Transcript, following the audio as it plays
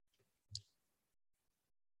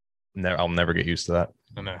I'll never get used to that.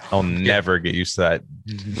 I know. I'll never get used to that.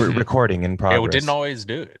 Recording in progress. It didn't always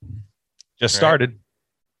do it. Just started.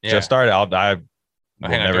 Yeah. Just started. I will hang on,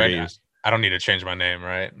 never get used. I don't need to change my name,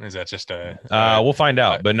 right? Is that just a? We'll find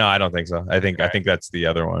out, but no, I don't think so. I think that's the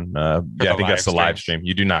other one. Yeah, I think that's the live stream.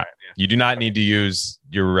 You do not. You do not need to use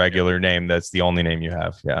your regular name. That's the only name you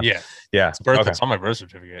have. Yeah. It's on my birth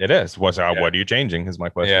certificate. It is. What are you changing? Is my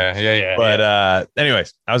question. Yeah. But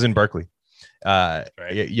anyways, I was in Berkeley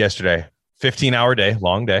yesterday. 15-hour day,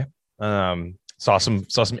 long day. Saw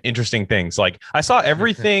some interesting things. Like I saw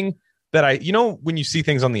everything that when you see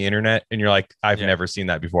things on the internet and you're like, I've never seen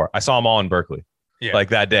that before. I saw them all in Berkeley. Yeah. Like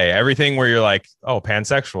that day, everything where you're like, oh,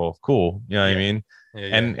 pansexual, cool. You know what I mean?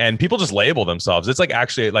 And people just label themselves. It's like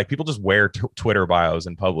actually like people just wear Twitter bios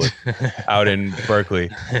in public out in Berkeley.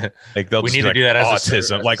 Like they'll we need to do that as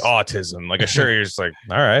autism, like autism. Like a shirt, you're just like,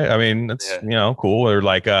 all right. I mean, that's cool. Or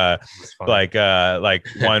like one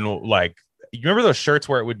like you remember those shirts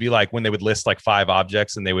where it would be like when they would list like 5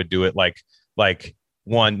 objects and they would do it like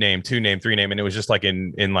 1 name, 2 name, 3 name, and it was just like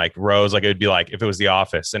in like rows. Like it would be like if it was The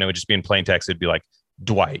Office and it would just be in plain text, it'd be like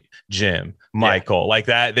Dwight, Jim, Michael, like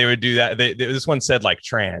that. They would do that. This one said like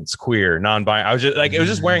trans, queer, non-binary. I was just like, it was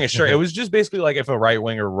just wearing a shirt. It was just basically like if a right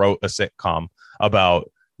winger wrote a sitcom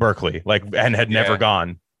about Berkeley, like and had never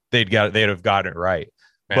gone, they'd have gotten it right.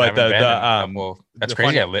 Man, but that's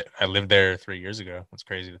crazy. I lived there 3 years ago. That's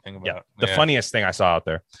crazy to think about. The funniest thing I saw out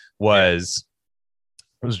there was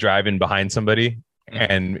I was driving behind somebody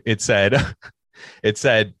and it said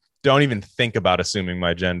don't even think about assuming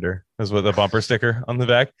my gender, is with a bumper sticker on the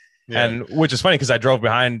back. And which is funny because I drove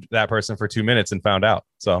behind that person for 2 minutes and found out.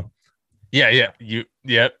 So I'm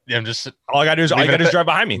just all you gotta do is drive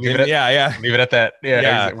behind me. Leave it at that.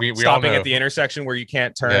 We stopping at the intersection where you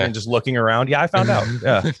can't turn and just looking around. I found out.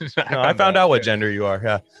 I found out what gender you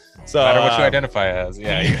are. So no matter what you identify as.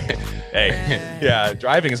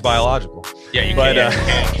 Driving is biological. You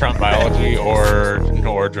can't trump biology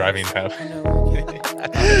or driving have.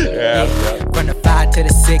 From the 5 to the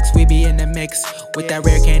 6, we be in the mix with that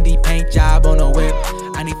rare candy paint job on the whip.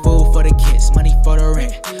 I need food for the kids, money for the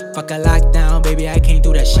rent. Fuck a lockdown, baby, I can't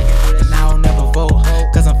do that shit. And I don't never vote,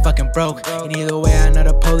 cause I'm fucking broke. And either way, I know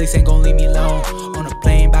the police ain't gon' leave me alone. On a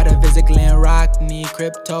plane by the visit Glen Rock, need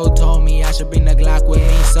crypto told me I should bring the Glock with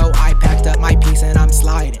me. So I packed up my piece and I'm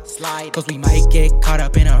sliding. Cause we might get caught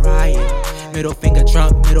up in a riot. Middle finger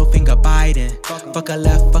Trump, middle finger Biden. Fuck a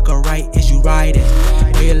left, fuck a right, is you riding?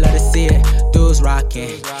 Know you love to see it, dudes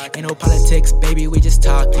rocking. Ain't no politics, baby, we just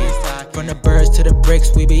talking. From the birds to the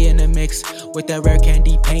bricks, we be in the mix with that rare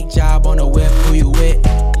candy paint job on the whip. Who you with?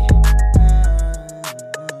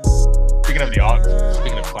 Speaking of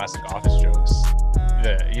classic office jokes,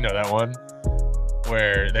 you know that one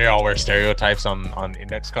where they all wear stereotypes on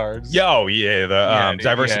index cards.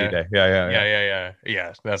 Diversity Day. Yeah.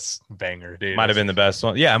 That's banger, dude. Might have been the best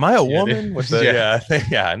one. Yeah, am I a woman? With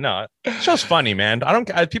the no. Show's funny, man.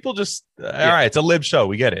 People just all right. It's a lib show.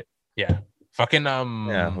 We get it. Yeah. Fucking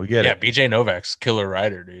we get it. BJ Novak's killer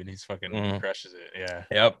rider, dude. He's fucking crushes it. Yeah.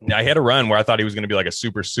 Yep. He had a run where I thought he was gonna be like a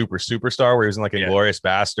superstar where he was in like Inglourious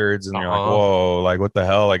Bastards, and you're like, whoa, like what the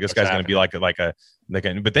hell? Like this guy's gonna be like a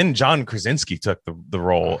but then John Krasinski took the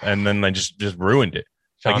role and then they just ruined it.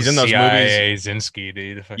 Like he's in those movies. Zinski,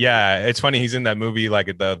 dude. Yeah, it's funny. He's in that movie like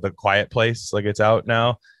the Quiet Place, like it's out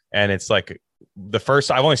now, and it's like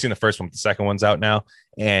I've only seen the first one, but the second one's out now,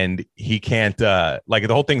 and he can't like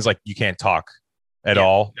the whole thing's like you can't talk at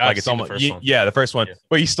all. Like it's almost the first one,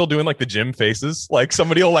 but he's still doing like the Jim faces. Like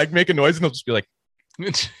somebody will like make a noise and he'll just be like.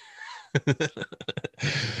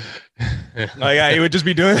 Like he would just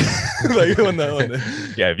be doing like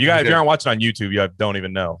if you aren't watching on YouTube, you don't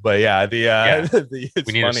even know. But it's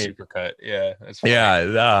we need funny. A supercut. That's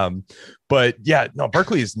funny. But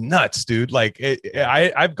Berkeley is nuts, dude. Like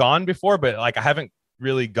I've gone before, but like I haven't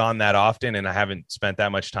really gone that often, and I haven't spent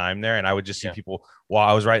that much time there. And I would just see people while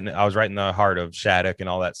I was right in the heart of Shattuck and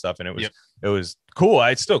all that stuff, and it was cool.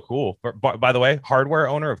 It's still cool. By the way, hardware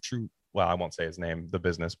owner of True. Well, I won't say his name, the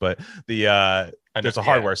business, but there's a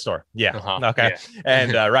hardware store. Yeah. Okay. Yeah.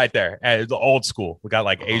 And right there, and it's old school. We got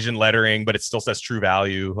like Asian lettering, but it still says True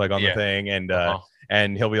Value like on the thing. And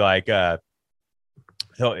he'll be like,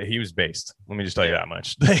 he was based. Let me just tell you that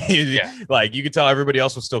much. Like you could tell everybody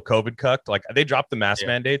else was still COVID cucked. Like they dropped the mask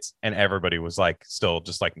mandates, and everybody was like still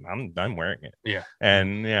just like I'm wearing it. Yeah.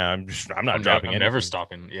 And I'm not dropping it. I'm never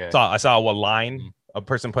stopping. Yeah. So I saw a line. A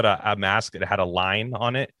person put a mask that had a line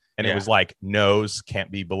on it. And it was like nose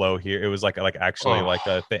can't be below here. It was like actually like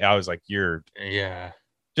a thing. I was like, you're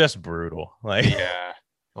just brutal. Like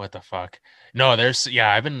what the fuck? No,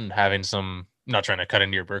 I've been having some. I'm not trying to cut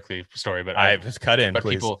into your Berkeley story, but I've cut in. But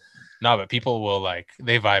please. No, but people will like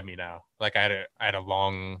they vibe me now. Like I had a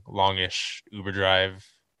longish Uber drive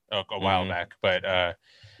a while back, but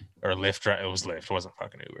or Lyft drive. It was Lyft. It wasn't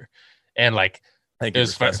fucking Uber. And like Thank it you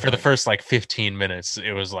was for the first like 15 minutes.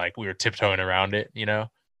 It was like we were tiptoeing around it, you know.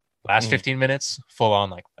 Last 15 minutes, full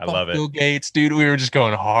on like I love it. Bill Gates, dude. We were just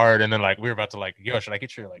going hard, and then like we were about to like, yo, should I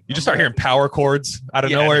get your like? You just start hearing power chords out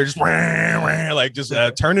of nowhere, just like just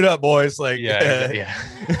turn it up, boys. Like yeah.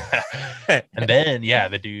 And then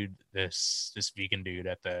the dude, this vegan dude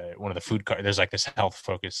at one of the food cart. There's like this health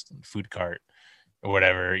focused food cart or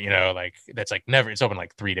whatever, you know, like that's like never. It's open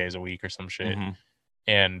like 3 days a week or some shit.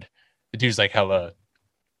 And the dude's like hella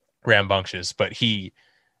rambunctious, but he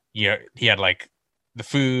had like the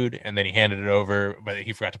food and then he handed it over, but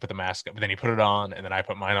he forgot to put the mask up, but then he put it on and then I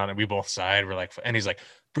put mine on and we both sighed. We're like, and he's like,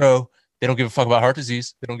 bro, they don't give a fuck about heart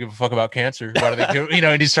disease. They don't give a fuck about cancer. Why do they do? You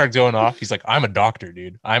know, and he started going off. He's like, I'm a doctor,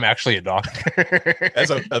 dude. I'm actually a doctor.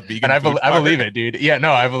 As a vegan. And I believe it, dude. Yeah,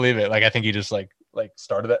 no, I believe it. Like, I think he just like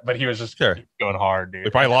started that, but he was just going hard, dude. He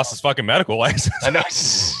probably lost his fucking medical license. I know.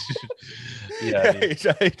 Yeah,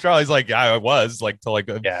 he probably like I was like till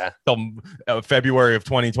till February of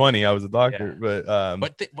 2020 I was a doctor, but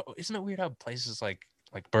isn't it weird how places like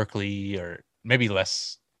Berkeley or maybe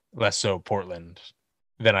less so Portland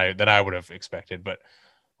than I would have expected, but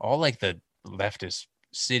all like the leftist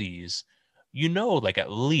cities, you know, like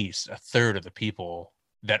at least a third of the people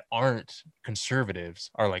that aren't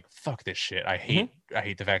conservatives are like, fuck this shit, I hate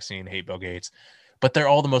the vaccine, hate Bill Gates. But they're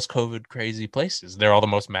all the most COVID crazy places. They're all the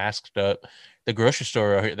most masked up. The grocery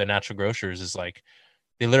store, the Natural Grocers, is like,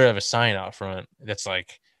 they literally have a sign out front that's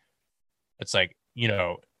like, it's like, you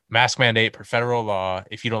know, mask mandate per federal law.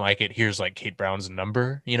 If you don't like it, here's like Kate Brown's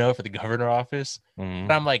number, you know, for the governor office.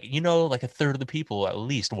 And I'm like, you know, like a third of the people at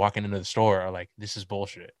least walking into the store are like, this is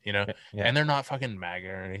bullshit, you know, and they're not fucking MAGA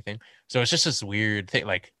or anything. So it's just this weird thing.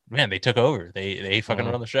 Like, man, they took over. They fucking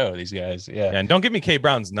run the show. These guys, And don't give me Kate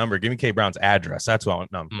Brown's number. Give me Kate Brown's address. That's what I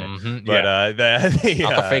want. No, but not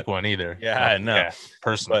the fake one either.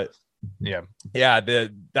 Personally. But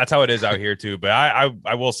that's how it is out here too. But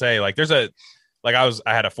I will say, like, there's a. Like I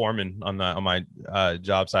had a foreman on my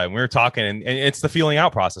job site and we were talking and it's the feeling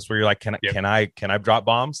out process where you're like, can I drop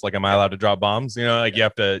bombs? Like, am I allowed to drop bombs? You know, like you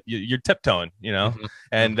have to, you're tiptoeing, you know,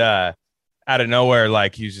 and out of nowhere,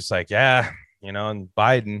 like he's just like, yeah, you know, and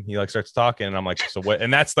Biden, he like starts talking and I'm like, so what?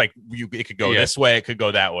 And that's like, it could go this way. It could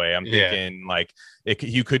go that way. I'm thinking like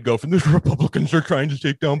you could go from the Republicans are trying to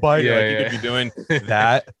take down Biden. You could be doing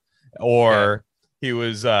that or he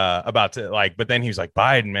was about to like, but then he was like,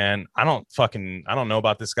 Biden, man, I don't know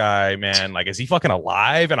about this guy, man. Like, is he fucking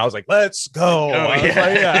alive? And I was like, let's go.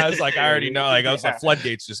 I was like, I already know. Like, I was like,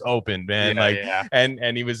 floodgates just opened, man.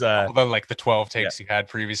 And he was like the 12 takes he had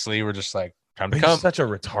previously were just like, he's such a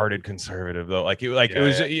retarded conservative though. Like, it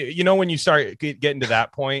was, you know, when you start getting to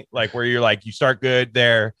that point, like where you're like, you start good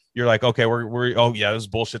there. You're like, okay, we're this is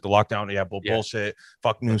bullshit. The lockdown. Bullshit.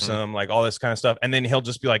 Fuck Newsom, like all this kind of stuff. And then he'll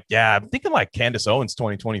just be like, yeah, I'm thinking like Candace Owens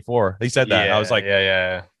 2024. He said that. I was like,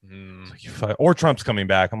 or Trump's coming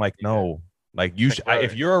back. I'm like, no. Like you,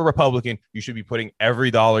 if you're a Republican, you should be putting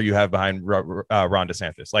every dollar you have behind Ron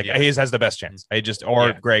DeSantis. Like his has the best chance.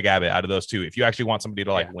 Greg Abbott out of those two. If you actually want somebody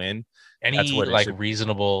to like win, any like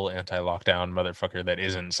reasonable anti-lockdown motherfucker that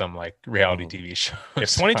isn't some like reality TV show.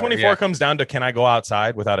 If 2024 comes down to can I go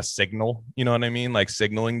outside without a signal, you know what I mean? Like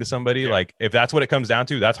signaling to somebody, like if that's what it comes down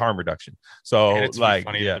to, that's harm reduction. So it's like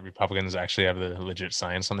funny that the Republicans actually have the legit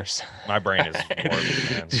science on their side. My brain is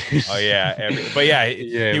morbid,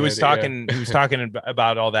 man. He was talking. He was talking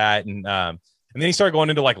about all that, and then he started going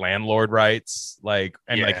into like landlord rights, like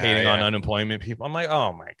hating on unemployment people. I'm like,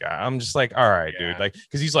 oh my god. I'm just like, all right, dude. Like,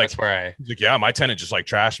 because he's like, my tenant just like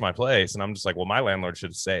trashed my place, and I'm just like, well, my landlord should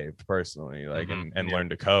have saved personally, like, and learned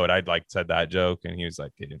to code. I'd like said that joke, and he was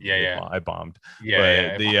like, I bombed.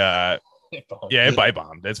 I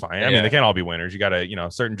bombed. It's fine. I mean, they can't all be winners. You gotta, you know,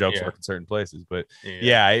 certain jokes work in certain places, but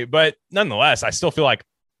but nonetheless, I still feel like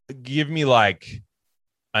give me like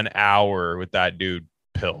an hour with that dude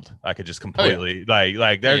pilled. I could just completely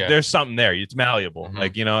there's something there. It's malleable.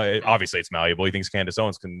 Like, you know, obviously it's malleable. He thinks Candace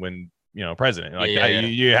Owens can win, you know, president. Like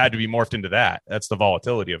you had to be morphed into that. That's the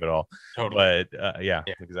volatility of it all. Totally. But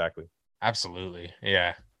exactly. Absolutely.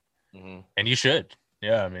 Yeah. And you should.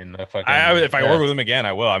 Yeah, I mean, if I work with him again,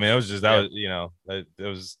 I will. I mean, it was just that was, you know, it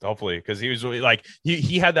was hopefully because he was really like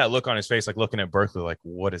he had that look on his face, like looking at Berkeley, like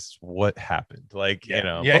what happened, like you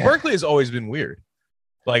know. But Berkeley has always been weird.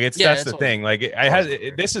 Like that's the thing. Like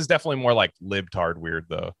this is definitely more like libtard weird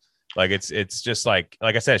though. Like it's just like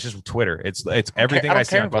I said, it's just Twitter. It's everything I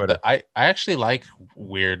see on Twitter. I actually like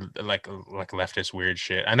weird like leftist weird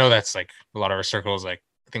shit. I know that's like a lot of our circles like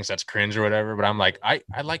thinks that's cringe or whatever. But I'm like, I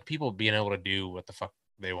like people being able to do what the fuck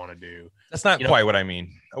they want to do. That's not quite what I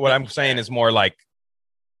mean. What I'm saying is more like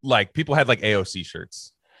people had like AOC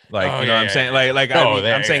shirts. Like, what I'm saying?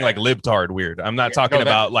 I'm saying like libtard weird. I'm not talking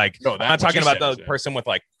about like, I'm not talking about the person with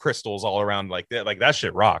like crystals all around like that. Like that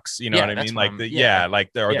shit rocks. You know what I mean? Like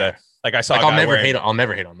like I saw like, I'll never hate on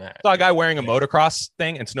that. Saw a guy wearing a motocross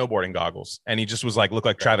thing and snowboarding goggles. And he just was like, looked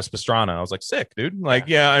like Travis Pastrana. I was like, sick, dude.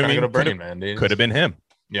 Like, I mean, could have been him.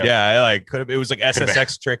 Yeah. Like could have, it was like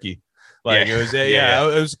SSX tricky. Like it was,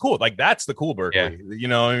 it was cool. Like that's the cool Berkeley. You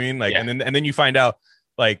know what I mean? Like, and then you find out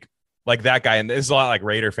like that guy, and there's a lot like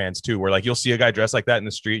Raider fans too, where like you'll see a guy dressed like that in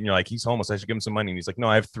the street, and you're like, he's homeless. I should give him some money. And he's like, no,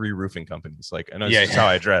 I have 3 roofing companies. Like, I know this is how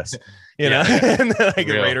I dress. You know, and like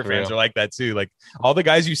Raider fans are like that too. Like all the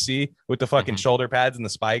guys you see with the fucking shoulder pads and the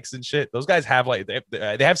spikes and shit, those guys have like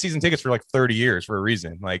they have season tickets for like 30 years for a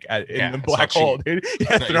reason. Like in the black hole, dude.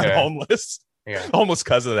 Yeah, they're not homeless. Yeah, almost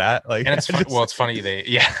because of that. Like, and it's it's funny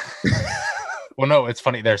well, no, it's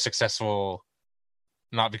funny they're successful.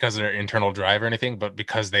 Not because of their internal drive or anything, but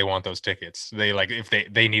because they want those tickets. They like if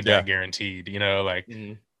they need that guaranteed, you know, like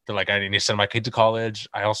they're like, I need to send my kid to college.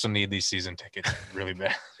 I also need these season tickets really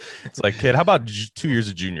bad. It's like, kid, how about 2 years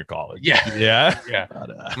of junior college? Yeah.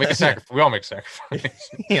 Make a sacrifice. We all make sacrifice.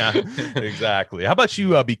 Yeah, exactly. How about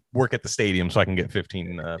you work at the stadium so I can get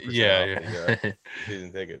 15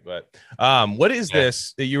 season ticket? But what is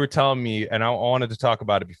this that you were telling me? And I wanted to talk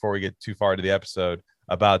about it before we get too far into the episode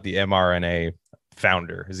about the mRNA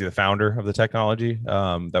founder. Is he the founder of the technology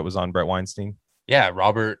that was on Brett Weinstein?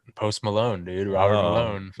 Robert Post Malone, dude.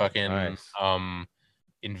 Malone fucking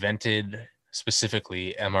invented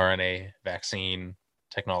specifically mRNA vaccine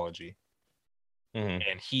technology. And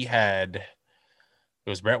it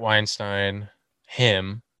was Brett Weinstein,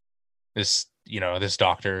 him, this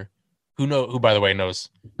doctor who by the way knows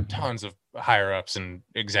tons of higher ups and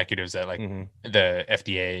executives at like the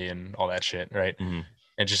FDA and all that shit, right?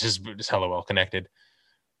 And just is hella well connected.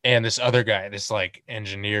 And this other guy, this like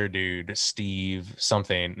engineer dude, Steve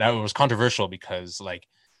something. Now it was controversial because like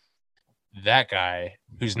that guy,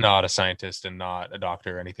 who's not a scientist and not a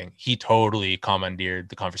doctor or anything, he totally commandeered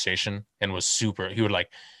the conversation and was he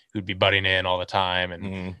would be butting in all the time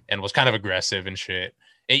and was kind of aggressive and shit.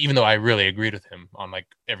 Even though I really agreed with him on like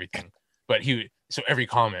everything, but so every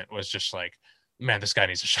comment was just like, man, this guy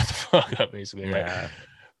needs to shut the fuck up, basically. Right?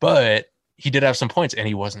 But he did have some points, and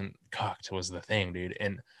he wasn't cocked was the thing, dude.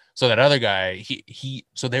 And so that other guy,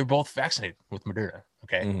 so they're both vaccinated with Moderna.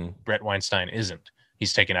 Okay. Brett Weinstein isn't.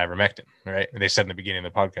 He's taking ivermectin, right? They said in the beginning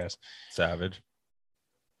of the podcast. Savage.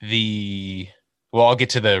 I'll get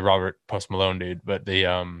to the Robert Post Malone dude, but the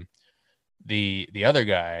other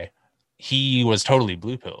guy, he was totally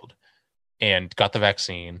blue pilled and got the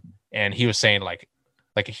vaccine, and he was saying like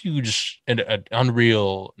a huge and an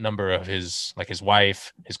unreal number of his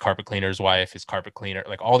wife, his carpet cleaner's wife, his carpet cleaner,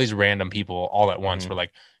 like all these random people all at once were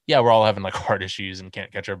like, yeah, we're all having like heart issues and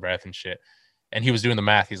can't catch our breath and shit. And he was doing the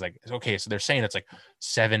math. He's like, okay, so they're saying it's like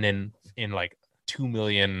 7 in like 2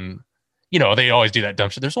 million. You know, they always do that dumb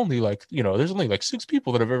shit. There's only like 6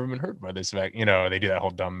 people that have ever been hurt by this vaccine. You know, they do that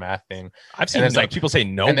whole dumb math thing. I've seen like people say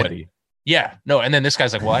nobody. And then this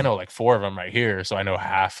guy's like, well, I know like 4 of them right here, so I know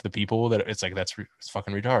half the people that it's like it's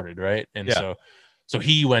fucking retarded, right? And so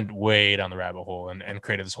he went way down the rabbit hole and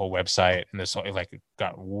created this whole website, and this like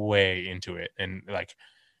got way into it,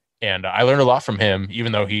 and I learned a lot from him,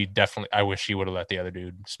 even though I wish he would have let the other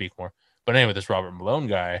dude speak more. But anyway, this Robert Malone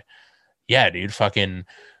guy, dude, fucking,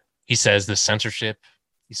 he says the censorship.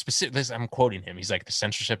 I'm quoting him. He's like, the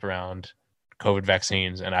censorship around COVID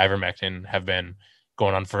vaccines and ivermectin have been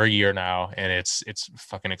going on for a year now, and it's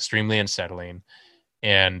fucking extremely unsettling.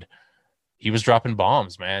 And he was dropping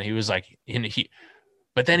bombs, man. He was like,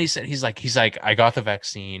 but then he said, he's like, I got the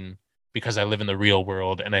vaccine because I live in the real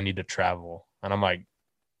world and I need to travel. And I'm like,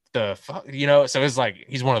 the fuck, you know? So it's like,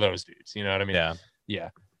 he's one of those dudes, you know what I mean? Yeah.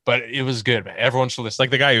 But it was good, man. Everyone should listen. Like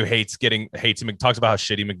the guy who hates talks about how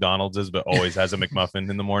shitty McDonald's is, but always has a McMuffin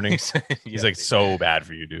in the morning. He's like, so bad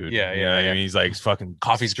for you, dude. Yeah. I mean, he's like, fucking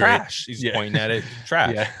coffee's trash. Great. He's pointing at it.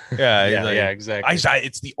 Trash. Exactly.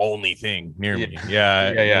 It's the only thing near me.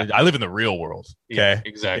 Yeah. I live in the real world. Okay.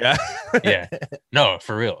 Exactly. Yeah. No,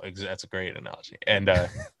 for real. That's a great analogy. And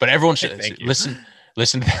but everyone should listen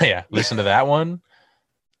to that one.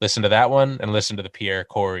 Listen to that one, and listen to the Pierre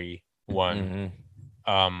Corey one.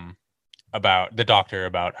 About the doctor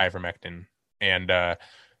about ivermectin. And I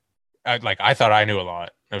thought I knew a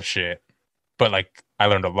lot of shit, but like I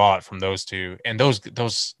learned a lot from those two, and those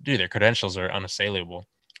dude, their credentials are unassailable.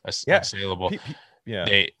 Yeah.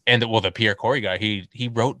 The Pierre Corey guy, he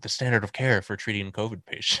wrote the standard of care for treating COVID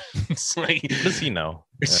patients. Like, what does he know?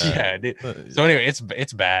 Yeah, dude. So anyway,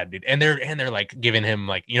 it's bad, dude. And they're like giving him,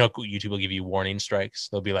 like, YouTube will give you warning strikes.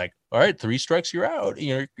 They'll be like, all right, 3 strikes, you're out.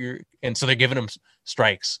 You're and so they're giving him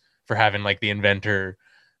strikes for having like the inventor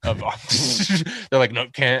of they're like, no,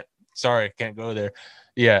 can't go there.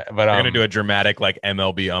 Yeah, but they're gonna do a dramatic like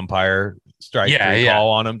MLB umpire strike yeah. call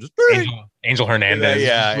on him. Just Angel Hernandez.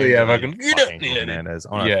 Fucking Hernandez.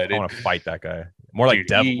 I want to fight that guy. More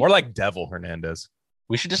like Devil Hernandez.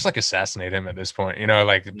 We should just like assassinate him at this point.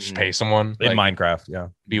 Like just pay someone in like, Minecraft. Yeah,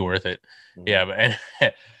 be worth it. Yeah,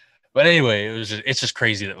 but anyway, it's just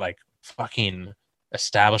crazy that like fucking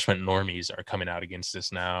establishment normies are coming out against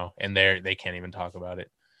this now, and they can't even talk about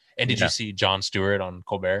it. And did you see Jon Stewart on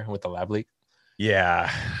Colbert with the lab leak?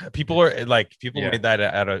 Yeah, people made that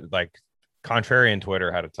out of like Contrarian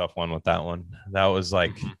Twitter had a tough one with that one. That was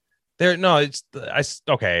like that's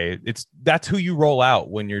who you roll out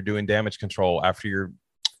when you're doing damage control after you're.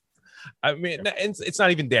 I mean, it's not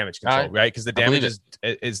even damage control, right? Because the damage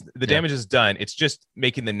damage is done. It's just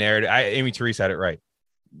making the narrative. Amy Therese had it right.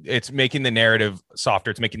 It's making the narrative softer.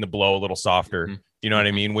 It's making the blow a little softer. Mm-hmm. You know what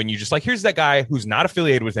I mean? When you just like, here's that guy who's not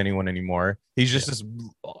affiliated with anyone anymore. He's just this,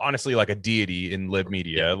 honestly, like a deity in lib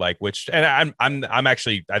media, like and I'm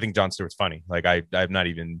actually, I think Jon Stewart's funny. Like I'm not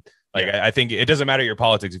even like, I think it doesn't matter your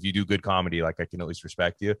politics. If you do good comedy, like I can at least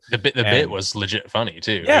respect you. The bit was legit funny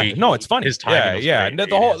too. Yeah, it's funny. His timing the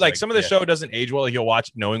whole like some of the show doesn't age well. You'll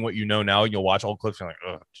watch knowing what you know now. You'll watch old clips and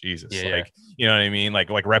you're like, oh Jesus, you know what I mean? Like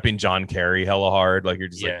repping John Kerry hella hard. Like you're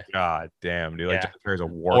just like, God damn, dude. Like John Kerry's a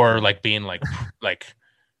war. Or like being like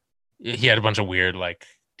he had a bunch of weird like.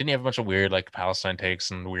 Didn't he have a bunch of weird like Palestine takes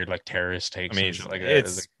and weird like terrorist takes? I mean, it's like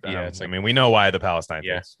I mean, we know why the Palestine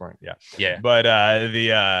takes weren't.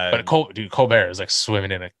 But Colbert is like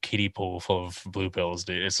swimming in a kiddie pool full of blue pills,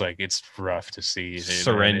 dude. It's like it's rough to see.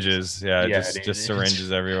 Syringes, just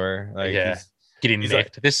syringes everywhere. Like getting nicked.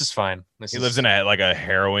 Like, this is fine. He lives in a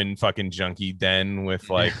heroin fucking junkie den with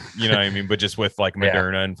like, you know what I mean, but just with like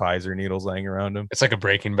Moderna and Pfizer needles laying around him. It's like a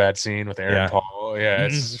Breaking Bad scene with Aaron Paul. Yeah,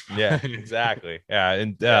 exactly. Yeah,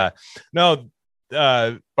 and no.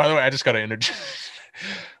 By the way, I just got to interject.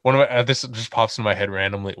 One of my this just pops in my head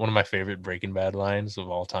randomly. One of my favorite Breaking Bad lines of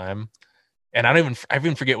all time, and I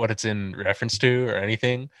even forget what it's in reference to or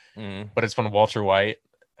anything. But it's when Walter White,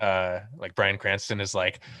 like Bryan Cranston, is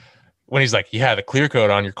like. When he's like, yeah, the clear coat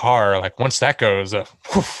on your car, like once that goes, I'm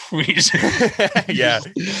like,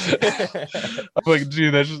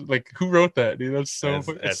 dude, that's just like, who wrote that, dude? That's so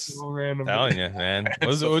random. I'm telling you, man.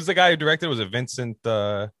 What was the guy who directed? Was it Vince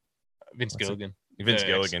Gilligan? Vince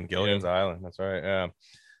Gilligan, Gilligan's Island. That's right.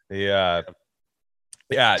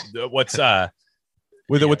 What's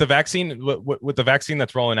with the vaccine? With the vaccine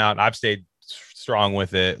that's rolling out, I've stayed strong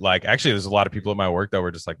with it. Like actually there's a lot of people at my work that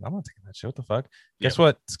were just like, I'm not taking that shit. What the fuck? Guess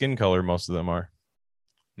what skin color most of them are?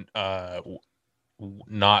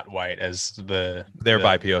 Not white as they're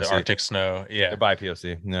by POC. The Arctic snow. Yeah, they're by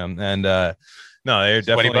POC. Yeah, and no, they're sweaty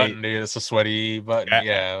definitely button, dude. It's a sweaty button.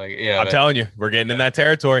 I'm telling you, we're getting in that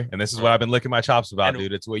territory, and this is what I've been licking my chops about,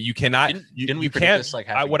 dude. It's what you cannot. You can't. This, like,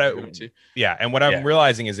 and what I'm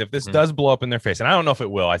realizing is if this does blow up in their face, and I don't know if it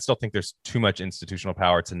will. I still think there's too much institutional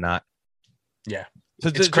power to not. Yeah,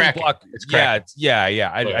 it's cracking. It's cracking.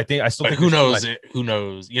 I think. Who knows? Who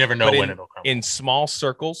knows? You never know when it'll come. In small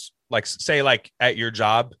circles, like say, like at your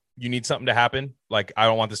job, you need something to happen. Like I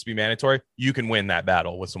don't want this to be mandatory. You can win that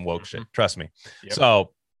battle with some woke shit. Trust me. Yep.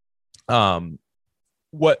 So,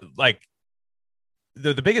 what like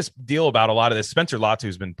the biggest deal about a lot of this? Spencer Latu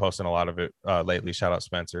has been posting a lot of it lately. Shout out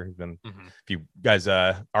Spencer. He's been. If you guys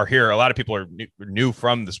are here, a lot of people are new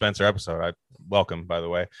from the Spencer episode. I welcome, by the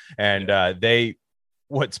way. And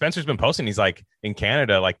what Spencer's been posting, he's like in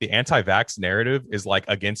Canada, like the anti-vax narrative is like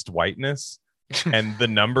against whiteness, and the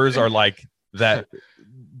numbers are like that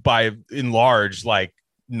by in large, like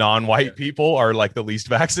non-white people are like the least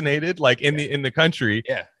vaccinated, like in the country.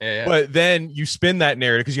 But then you spin that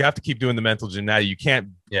narrative because you have to keep doing the mental gymnastics.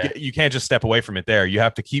 You can't just step away from it there. You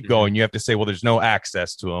have to keep going. You have to say, well, there's no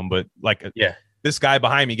access to them, but like this guy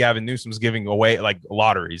behind me, Gavin Newsom's giving away like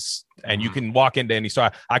lotteries, and you can walk into any store.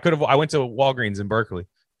 I went to Walgreens in Berkeley,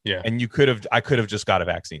 and I could have just got a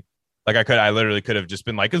vaccine. Like I literally could have just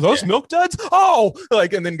been like, "Is those milk duds?" Oh,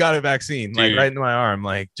 like, and then got a vaccine, like right in my arm,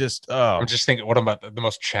 like just. Oh, I'm just thinking, what about the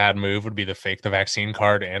most Chad move would be to fake the vaccine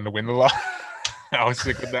card and to win the lot. How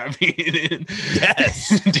sick would that be?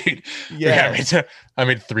 Yes, dude. Yeah, I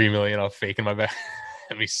made $3 million off faking my back.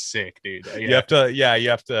 That'd be sick, dude. Yeah. You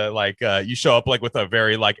have to like you show up like with a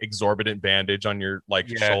very like exorbitant bandage on your like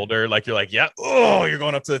shoulder, like you're like, you're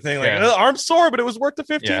going up to the thing like arm's sore, but it was worth the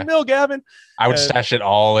 15 mil, Gavin. I would stash it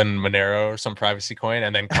all in Monero or some privacy coin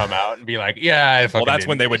and then come out and be like, well, that's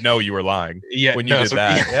when they would know you were lying. Yeah, when you did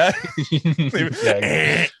that.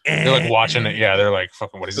 They're like watching it. Yeah, they're like,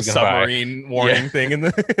 fucking, what is he gonna buy? Submarine warning thing in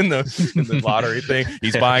the lottery thing.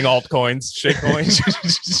 He's buying altcoins, shit coins.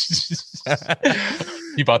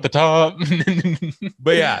 He bought the top.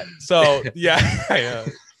 But yeah, so yeah,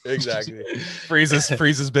 exactly.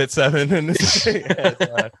 Freezes bit 7 and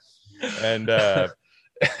and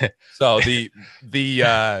so the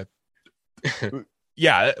well,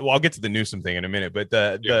 I'll get to the Newsom thing in a minute, but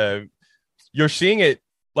the you're seeing it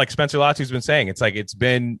like Spencer Latu's been saying. It's like it's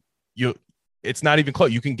not even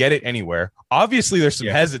close. You can get it anywhere. Obviously, there's some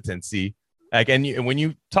hesitancy. Like, and when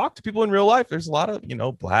you talk to people in real life, there's a lot of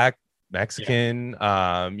Black, Mexican,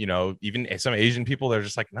 even some Asian people. They're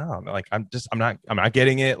just like, no, like I'm not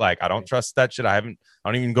getting it. Like I don't trust that shit. I don't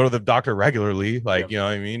even go to the doctor regularly. Like you know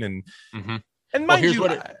what I mean. And mind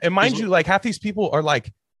you, like half these people are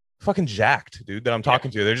like fucking jacked, dude, that I'm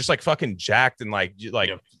talking to. They're just like fucking jacked and like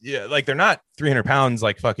like they're not 300 pounds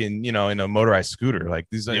like fucking in a motorized scooter. Like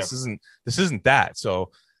this isn't that.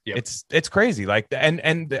 So it's crazy. Like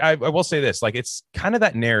and I will say this, like it's kind of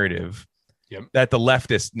that narrative that the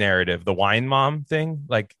leftist narrative, the wine mom thing,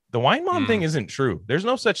 like the wine mom thing isn't true. There's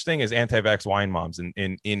no such thing as anti-vax wine moms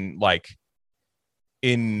in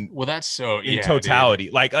totality.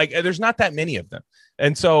 Dude. Like there's not that many of them.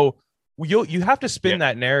 And so you have to spin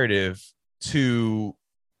that narrative to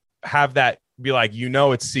have that be like,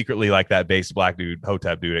 it's secretly like that base Black dude,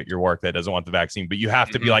 Hotep dude at your work that doesn't want the vaccine, but you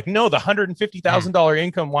have to be like, no, the $150,000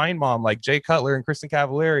 income wine mom, like Jay Cutler and Kristen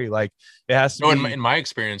Cavallari, like it has to be. In my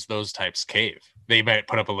experience, those types cave. They might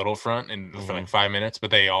put up a little front for like 5 minutes,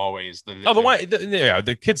 but they always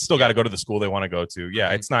the kids still got to go to the school they want to go to.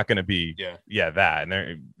 Yeah, it's not going to be that, and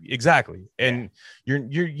they're exactly, and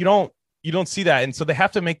you don't see that, and so they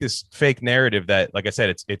have to make this fake narrative that, like I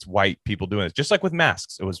said, it's white people doing it, just like with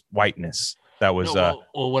masks, it was whiteness that was.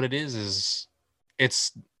 What it is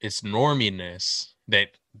it's norminess that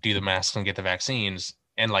do the masks and get the vaccines,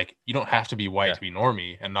 and like you don't have to be white to be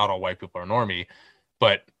normie, and not all white people are normie,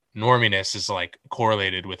 but norminess is like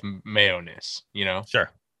correlated with mayo-ness,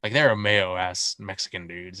 Sure. Like there are mayo ass Mexican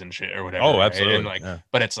dudes and shit or whatever. Oh, absolutely. And like,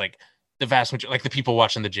 but it's like the vast majority, like the people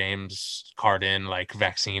watching the James Corden like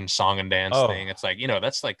vaccine song and dance thing. It's like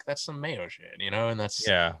that's some mayo shit, and that's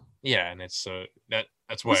and it's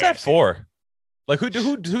that's why. What's that for? Like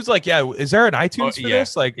who's like, is there an iTunes for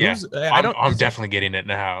this? Like, I'm definitely getting it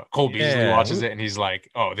now. Cole Beasley watches it and he's like,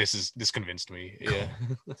 oh, this convinced me. Yeah.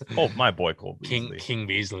 Oh, my boy, Cole Beasley. King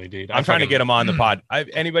Beasley, dude. I'm trying to get him on the pod.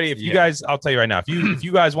 If you guys, I'll tell you right now, if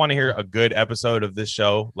you guys want to hear a good episode of this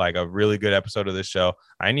show, like a really good episode of this show,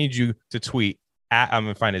 I need you to tweet I'm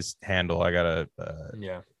gonna find his handle. I got a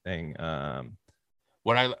thing. I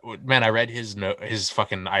read his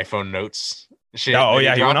fucking iPhone notes. Shit,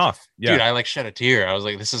 he went off. Yeah. Dude, I like shed a tear. I was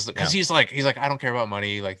like, this is because he's like, I don't care about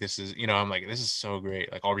money. Like this is, I'm like, this is so great.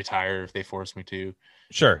 Like I'll retire if they force me to.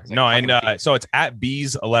 Sure. Like, no, and so it's at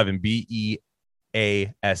Bees11,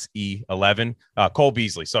 BEASE 11. Cole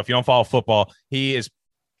Beasley. So if you don't follow football, he is.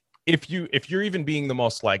 If you're even being the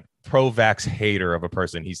most like pro-vax hater of a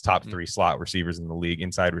person, he's top 3 slot receivers in the league,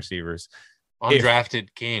 inside receivers.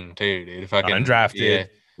 Undrafted king too, dude. Undrafted. Yeah.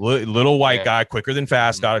 Little white guy, quicker than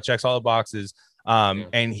fast, checks all the boxes.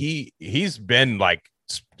 And he's been like,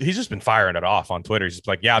 he's just been firing it off on Twitter. He's just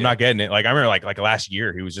like, I'm not getting it. Like I remember like last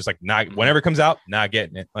year, he was just like, not whenever it comes out, not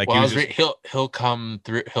getting it. Like he'll come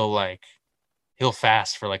through. He'll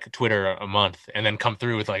fast for like Twitter a month and then come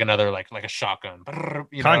through with like another like a shotgun,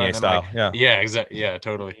 Kanye style. Like, yeah, exactly. Yeah,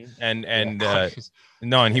 totally. And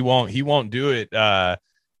no, and he won't do it.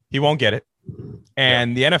 He won't get it.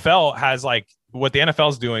 And the NFL has like. What the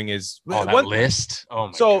NFL is doing is that list. Oh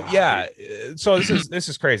my God. So this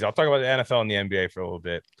is crazy. I'll talk about the NFL and the NBA for a little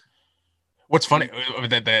bit. What's funny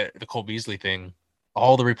the Cole Beasley thing,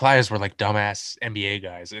 all the replies were like dumbass NBA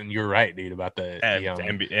guys, and you're right, dude, about the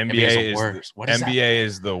NBA is worse. NBA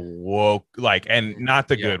is the woke, like, and not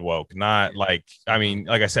the good woke, not like, I mean,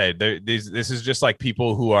 like I said, this is just like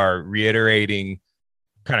people who are reiterating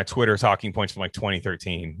kind of Twitter talking points from like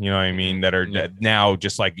 2013, you know what I mean, that are now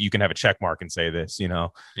just like you can have a check mark and say this,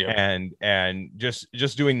 and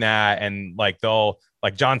just doing that, and like they'll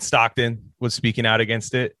like John Stockton was speaking out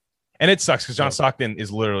against it, and it sucks because John Stockton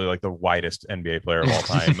is literally like the whitest NBA player of all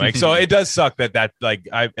time. Like, so it does suck that like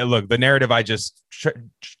I look, the narrative I just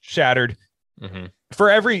shattered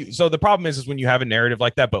So the problem is when you have a narrative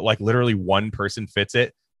like that, but like literally one person fits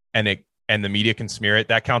it and the media can smear it,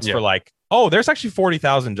 that counts for like, oh, there's actually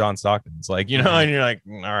 40,000 John Stocktons, like, you know, and you're like,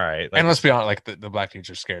 all right. Like, and let's be honest, like the black dudes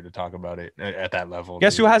are scared to talk about it at that level.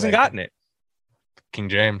 Guess who hasn't gotten it? King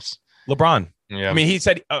James. LeBron. Yeah. I mean, he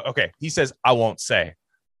said, okay. He says, I won't say.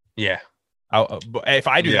 Yeah. If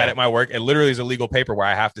I do that at my work, it literally is a legal paper where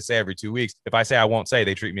I have to say every 2 weeks. If I say I won't say,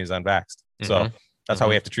 they treat me as unvaxxed. So that's how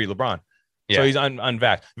we have to treat LeBron. Yeah. So he's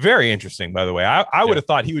unvaxxed. Very interesting, by the way. I would have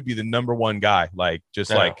thought he would be the number one guy, like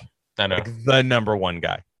just like the number one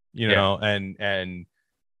guy, you know, and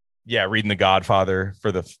reading The Godfather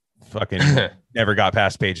for the fucking never got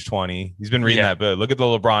past page 20. He's been reading that book. Look at the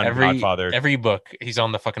LeBron Godfather. Every book, he's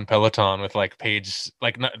on the fucking Peloton with like page,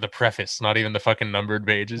 like not the preface, not even the fucking numbered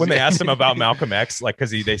pages. When they asked him about Malcolm X, like,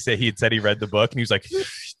 because they say he said he read the book, and he was like,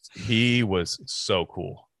 he was so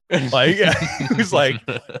cool. Like, he was like,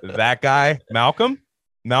 that guy, Malcolm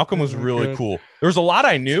was really cool. There was a lot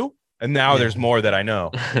I knew, and now there's more that I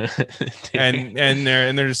know. and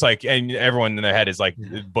they're just like, and everyone in their head is like,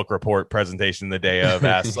 book report presentation the day of,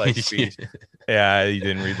 ass like speech. Yeah, you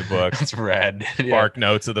didn't read the book. That's rad. Bark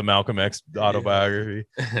notes of the Malcolm X autobiography.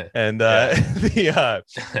 And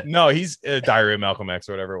no, he's Diary of Malcolm X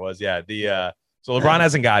or whatever it was. Yeah. So LeBron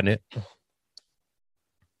hasn't gotten it.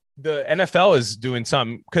 The NFL is doing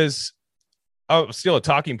something because still a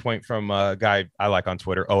talking point from a guy I like on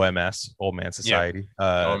Twitter, OMS, Old Man Society.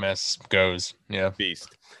 OMS goes,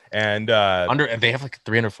 beast. And they have like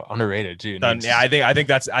 300 underrated too. I think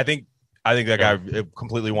that guy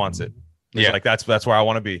completely wants it. He's like, that's where I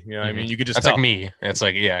want to be. You know what I mean? You could just that's tell. Like me. It's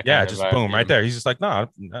like, just boom, right there. He's just like, no,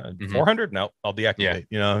 400? No, I'll deactivate. Yeah.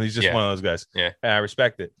 You know, he's just one of those guys. Yeah. And I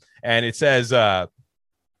respect it. And it says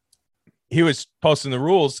he was posting the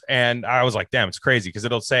rules, and I was like, damn, it's crazy because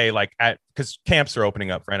it'll say like because camps are opening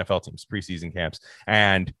up for NFL teams, preseason camps,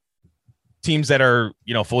 and teams that are,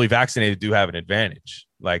 you know, fully vaccinated do have an advantage.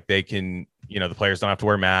 Like they can, you know, the players don't have to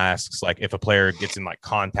wear masks. Like if a player gets in like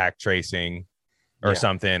contact tracing or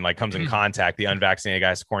something, like comes in contact, the unvaccinated guy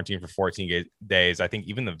has to quarantine for 14 days. I think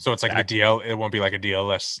even so it's like the DL, it won't be like a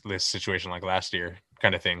DLS list situation like last year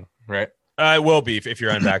kind of thing, right? It will be if you're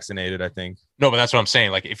unvaccinated, I think. No, but that's what I'm saying.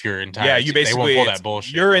 Like if you're entire, you basically they won't pull that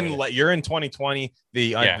bullshit. You're in 2020.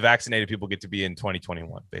 The unvaccinated people get to be in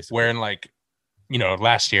 2021, basically. Where in like, you know,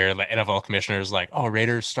 last year, like NFL commissioners like, oh,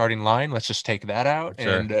 Raiders starting line, let's just take that out.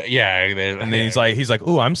 Sure. And and then he's like,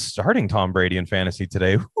 ooh, I'm starting Tom Brady in fantasy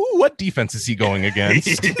today. Ooh, what defense is he going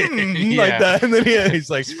against? Like that. And then he's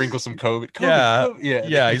like, sprinkle some COVID.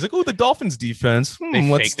 Yeah. He's like, ooh, the Dolphins defense.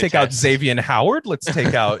 Let's take out Xavier Howard. Let's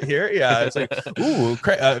take out here. Yeah. It's like, ooh,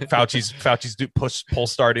 Fauci's pull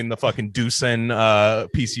starting the fucking Deucin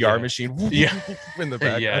PCR machine. In the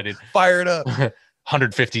back. Yeah, dude. Fired up.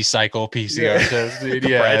 150 cycle PCR test, dude.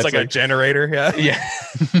 Yeah, right, it's like a generator. Yeah.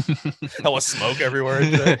 Hella smoke everywhere.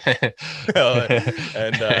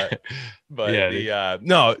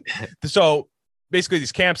 So basically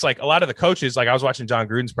these camps, like a lot of the coaches, like I was watching John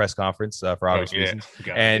Gruden's press conference for obvious reasons.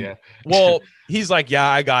 Well, he's like, yeah,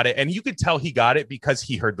 I got it. And you could tell he got it because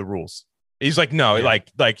he heard the rules. He's like, no,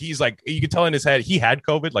 like he's like, you could tell in his head, he had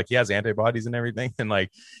COVID, like he has antibodies and everything. And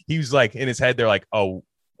like, he was like in his head, they're like, oh,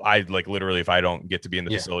 I like literally, if I don't get to be in the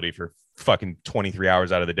facility for fucking 23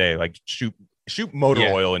 hours out of the day, like shoot motor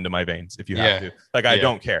oil into my veins if you have to. Like, I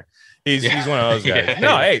don't care. He's one of those guys.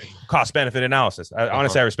 Hey, cost benefit analysis.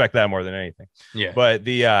 Honestly, I respect that more than anything. Yeah. But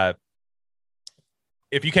if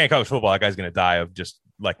you can't coach football, that guy's gonna die of just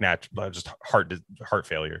like just heart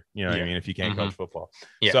failure. You know what I mean? If you can't coach football.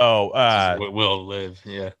 Yeah. So will live.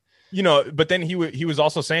 Yeah. You know, but then he was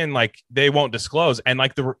also saying like they won't disclose, and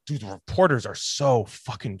like the reporters are so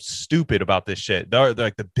fucking stupid about this shit. They're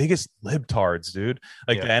like the biggest libtards, dude.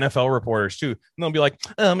 Like the NFL reporters too. And they'll be like,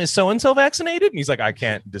 is so and so vaccinated? And he's like, I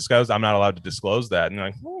can't disclose. I'm not allowed to disclose that. And they're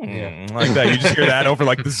like, like that. You just hear that over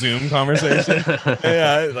like the Zoom conversation.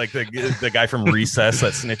 Like the guy from Recess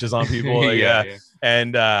that snitches on people. Like,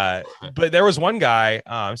 And but there was one guy.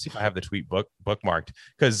 Let's see if I have the tweet bookmarked,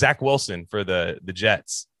 because Zach Wilson for the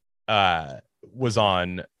Jets was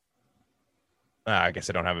on. I guess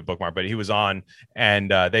I don't have a bookmark, but he was on, and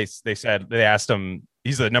they asked him.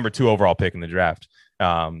 He's the number 2 overall pick in the draft,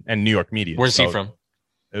 and New York media. Where's he from?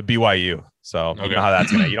 BYU. So you know how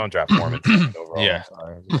that's gonna. You don't draft Mormons overall.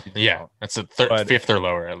 Yeah, that's a 5th or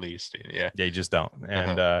lower at least. Yeah, you just don't.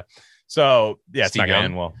 And so it's Steve not gonna Young.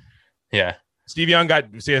 end well. Yeah. Steve Young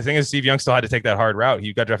the thing is, Steve Young still had to take that hard route.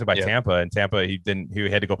 He got drafted by Tampa, and Tampa, he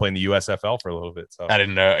had to go play in the USFL for a little bit. So I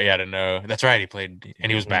didn't know. Yeah, I didn't know. That's right. He played,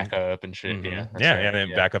 and he was back up and shit. Yeah. Right. And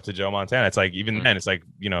then back up to Joe Montana. It's like, even then, it's like,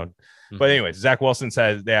 but anyways, Zach Wilson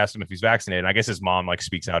says, they asked him if he's vaccinated. And I guess his mom like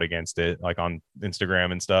speaks out against it, like on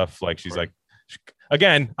Instagram and stuff. Like she's like,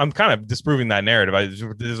 again, I'm kind of disproving that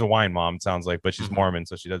narrative. This is a wine mom, it sounds like, but she's Mormon,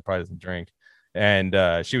 so she probably doesn't drink. And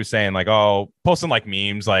she was saying like, posting like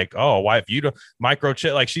memes like, why if you do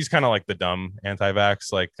microchip, like she's kind of like the dumb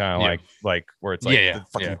anti-vax, like kind of like where it's like the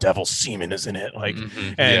fucking devil's semen is in it, like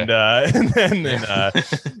and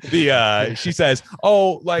then she says,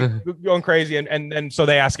 like going crazy, and so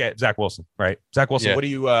they ask Zach Wilson, right? Zach Wilson, what do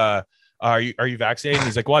you are you vaccinated? And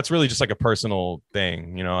he's like, well, it's really just like a personal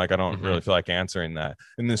thing, like I don't really feel like answering that.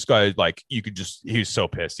 And this guy, like, he was so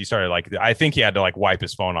pissed. He started like, I think he had to like wipe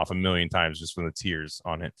his phone off a million times just from the tears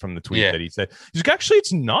on it, from the tweet that he said. He's like, actually,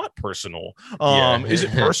 it's not personal. Is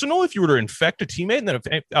it personal if you were to infect a teammate and then a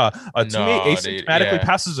teammate asymptomatically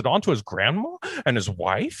passes it on to his grandma and his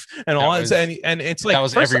wife and all that? And it's like,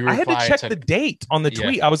 first, I had to check the date on the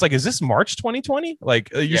tweet. I was like, is this March 2020?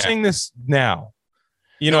 Like, you're saying this now?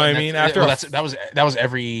 You know what I mean? After that was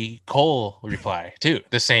every Cole reply too.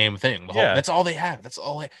 The same thing. That's all they have. That's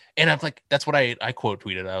all. And I'm like, that's what I quote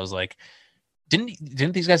tweeted. I was like,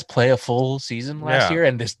 didn't these guys play a full season last year?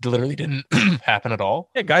 And this literally didn't happen at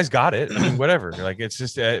all. Yeah, guys got it. I mean, whatever. Like, it's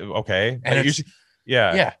just okay. And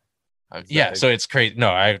like, so it's crazy.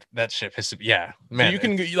 No, that shit pissed me. Yeah, man. So you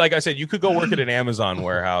can, like I said, you could go work at an Amazon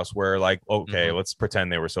warehouse where, like, let's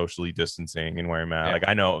pretend they were socially distancing and wearing masks. Like,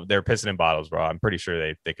 I know they're pissing in bottles, bro. I'm pretty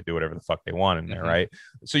sure they could do whatever the fuck they want in there, right?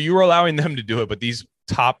 So you were allowing them to do it, but these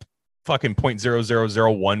top fucking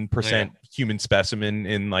 0.0001% human specimen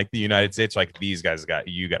in like the United States, like, these guys got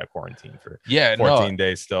a quarantine for 14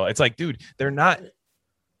 days still. It's like, dude, they're not.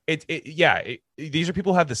 These are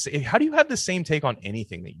people who have the same. How do you have the same take on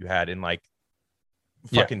anything that you had in like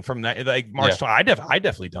fucking from that, like March 20? I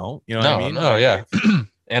definitely don't. You know what I mean? No, yeah.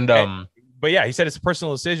 But yeah, he said it's a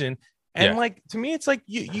personal decision, and like, to me, it's like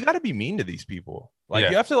you got to be mean to these people. Like,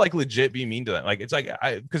 you have to like legit be mean to them. Like, it's like,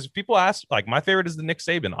 because people ask, like, my favorite is the Nick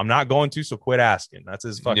Saban. I'm not going to, so quit asking. That's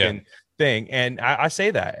his fucking thing, and I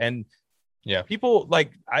say that, and people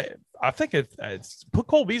like I think it's put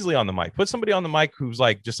Cole Beasley on the mic. Put somebody on the mic who's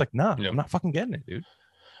like, just like, nah, I'm not fucking getting it, dude.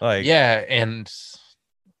 Like, and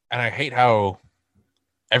I hate how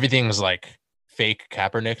everything's like fake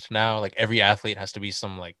Kaepernick now. Like, every athlete has to be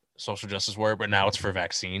some like social justice warrior, but now it's for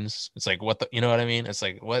vaccines. It's like, what you know what I mean? It's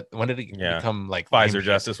like, when did it become like Pfizer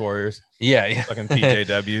justice warriors? Yeah. Fucking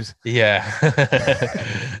PJWs.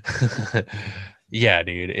 Yeah,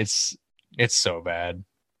 dude. It's so bad.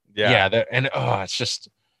 It's just,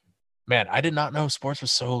 man, I did not know sports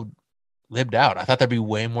was so lived out. I thought there'd be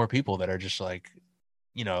way more people that are just like,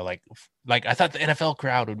 like I thought the NFL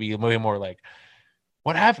crowd would be way more like,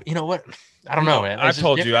 what happened? You know what? I don't know, man. I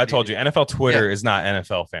told you. NFL Twitter is not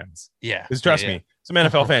NFL fans. Yeah. Because trust me, some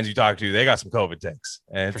NFL fans you talk to, they got some COVID takes.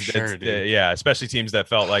 And especially teams that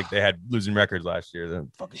felt like they had losing records last year. Then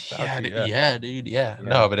fucking dude.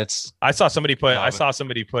 No, but I saw somebody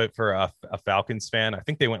put for a Falcons fan. I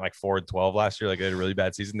think they went like 4-12 last year. Like, they had a really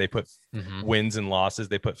bad season. They put wins and losses.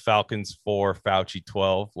 They put Falcons 4, Fauci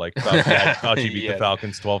 12. Like, Fauci beat the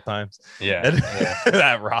Falcons 12 times.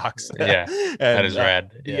 That rocks. Yeah. That is rad.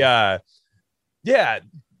 Yeah.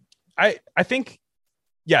 I think,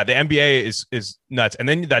 the NBA is nuts. And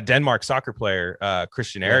then that Denmark soccer player,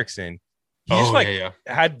 Christian Eriksen, he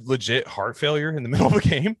had legit heart failure in the middle of a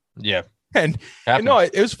game. Yeah. And no,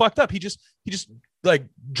 it was fucked up. He just like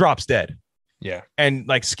drops dead. Yeah. And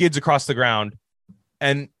like skids across the ground.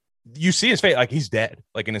 And you see his face, like, he's dead,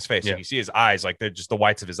 like, in his face. Like, you see his eyes, like, they're just the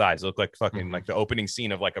whites of his eyes. They look like fucking like the opening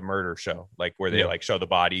scene of like a murder show, like where they like show the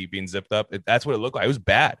body being zipped up. That's what it looked like. It was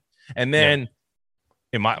bad. And then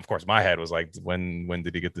of course, my head was like, when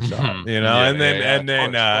did he get the shot? You know, and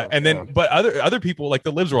then, but other people, like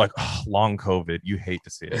the libs, were like, oh, long COVID, you hate to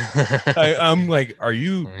see it. I'm like, are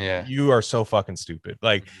you? You are so fucking stupid.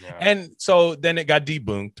 Like, and so then it got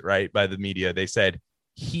debunked, right, by the media. They said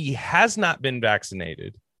he has not been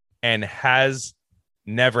vaccinated and has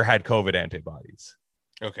never had COVID antibodies.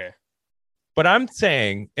 Okay, but I'm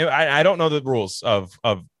saying, I don't know the rules of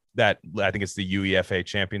that. I think it's the UEFA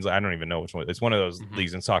Champions. I don't even know which one. It's one of those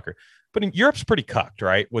leagues in soccer. But in Europe's pretty cucked,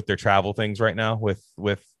 right, with their travel things right now. With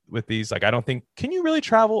these, like, I don't think, can you really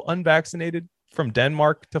travel unvaccinated from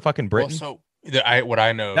Denmark to fucking Britain? Well, so what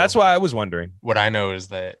I know. That's why I was wondering. What I know is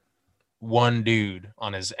that one dude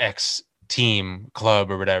on his ex team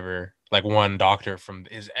club or whatever, like one doctor from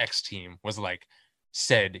his ex team was like,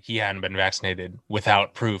 said he hadn't been vaccinated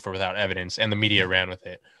without proof or without evidence, and the media ran with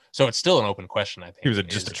it. So it's still an open question, I think. He was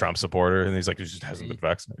just a Trump supporter, and he's like, he just hasn't been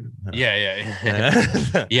vaccinated.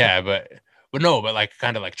 Yeah. Yeah, but no, but like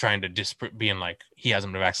kind of like trying to being like he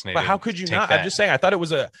hasn't been vaccinated. But how could you not? That. I'm just saying. I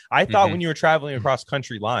thought when you were traveling across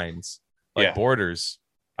country lines, like borders,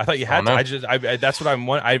 I thought you had to. That's what I'm.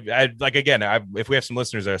 I like again. If we have some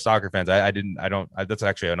listeners that are soccer fans, that's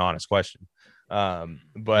actually an honest question.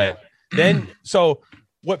 But then, so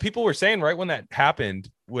what people were saying right when that happened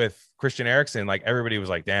with Christian Eriksen, like everybody was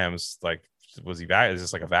like, "Damn, it's like, is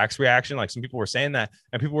this like a vax reaction?" Like some people were saying that,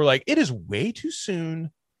 and people were like, "It is way too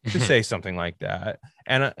soon to say something like that."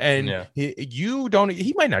 And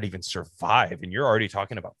he might not even survive, and you're already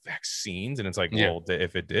talking about vaccines, and it's like, well,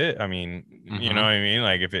 if it did, I mean, you know what I mean?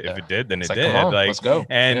 Like if it did, then it did. Like, let's go.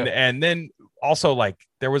 And then also like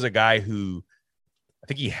there was a guy who I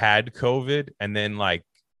think he had COVID and then like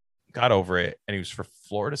got over it, and he was for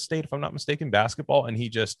Florida State, if I'm not mistaken, basketball, and he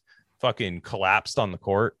just fucking collapsed on the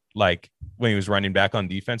court, like when he was running back on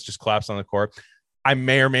defense, just collapsed on the court. I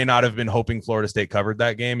may or may not have been hoping Florida State covered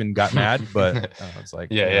that game and got mad, but it's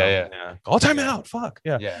like, all time out, fuck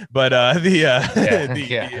yeah. But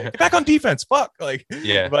get back on defense, fuck, like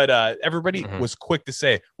But everybody was quick to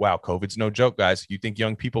say, "Wow, COVID's no joke, guys. You think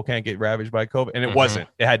young people can't get ravaged by COVID?" And it wasn't.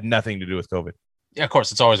 It had nothing to do with COVID. Yeah, of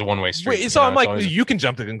course, it's always a one-way street. So I'm like, you can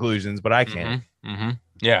jump to conclusions, but I can't.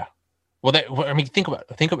 Yeah. Well, I mean, think about.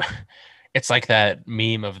 It's like that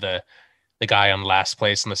meme of the guy on last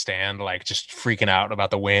place in the stand, like just freaking out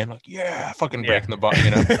about the win, like fucking breaking the ball,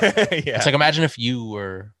 you know. It's like, imagine if you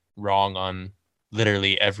were wrong on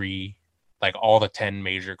literally every, like all the 10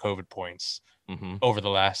 major COVID points over the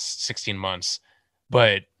last 16 months,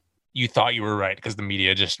 but you thought you were right because the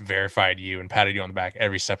media just verified you and patted you on the back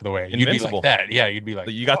every step of the way. You'd be like that. Yeah, you'd be like,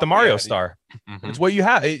 you got the Mario star. It's what you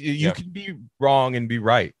have. You can be wrong and be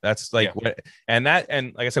right. That's like and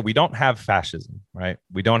like I said, we don't have fascism, right?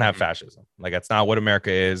 We don't have fascism. Like that's not what America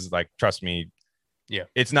is. Like, trust me. Yeah,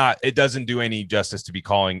 it's not. It doesn't do any justice to be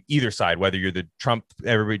calling either side, whether you're the Trump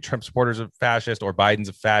supporters of fascist or Biden's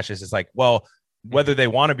a fascist. It's like, well, whether they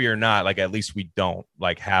want to be or not, like at least we don't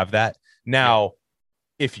like have that now.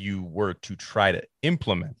 If you were to try to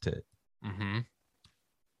implement it,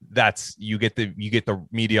 that's you get the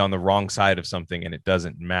media on the wrong side of something, and it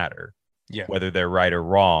doesn't matter whether they're right or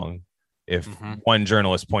wrong. If one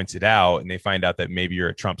journalist points it out and they find out that maybe you're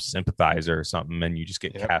a Trump sympathizer or something, and you just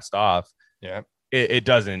get cast off, it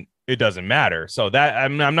doesn't matter. So that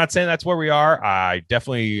I'm not saying that's where we are. I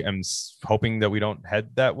definitely am hoping that we don't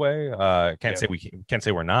head that way. Can't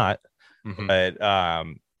say we're not, but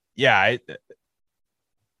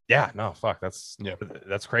no, fuck.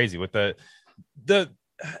 That's crazy. With we're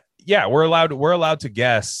allowed to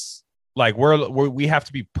guess. Like we have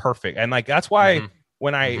to be perfect, and like that's why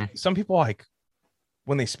when some people like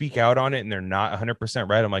when they speak out on it and they're not 100%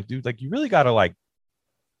 right, I'm like, dude, like you really gotta like.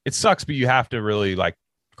 It sucks, but you have to really like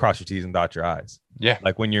cross your T's and dot your I's. Yeah,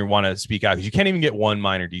 like when you want to speak out, because you can't even get one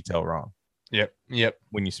minor detail wrong. Yep.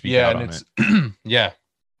 When you speak out on it.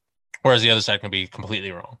 Whereas the other side can be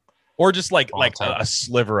completely wrong. Or just like a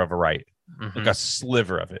sliver of a right, like a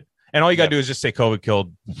sliver of it. And all you got to do is just say COVID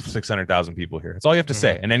killed 600,000 people here. That's all you have to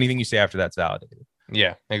say. And anything you say after that's validated.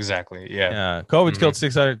 Yeah, exactly. Yeah. COVID's killed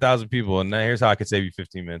 600,000 people. And here's how I could save you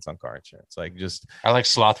 15 minutes on car insurance. Like I like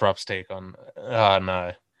Slothrop's take on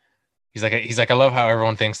he's like, I love how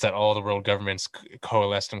everyone thinks that all the world governments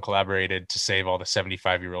coalesced and collaborated to save all the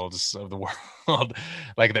 75-year-olds of the world.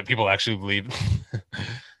 Like that people actually believe.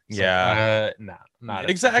 Not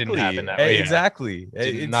exactly. Exactly.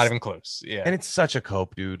 Not even close. Yeah. And it's such a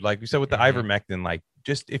cope, dude. Like you said with the ivermectin, like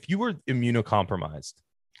just if you were immunocompromised.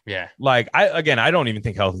 Yeah. Like I don't even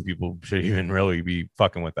think healthy people should even really be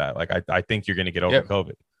fucking with that. Like I think you're gonna get over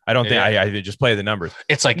COVID. I don't think I just play the numbers.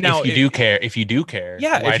 It's like now, if you do care,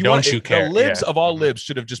 why don't you care? The libs of all libs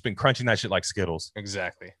should have just been crunching that shit like Skittles.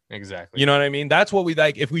 Exactly. You know what I mean? That's what we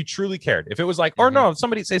like. If we truly cared, if it was like, or no,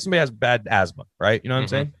 somebody has bad asthma, right? You know what I'm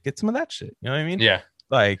saying? Get some of that shit. You know what I mean? Yeah.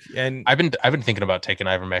 Like, and I've been thinking about taking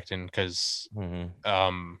ivermectin because for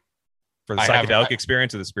the psychedelic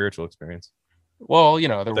experience or the spiritual experience. Well, you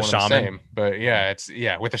know, they're one and the same, but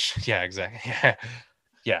exactly.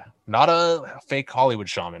 Yeah, not a fake Hollywood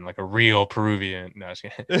shaman, like a real Peruvian. No,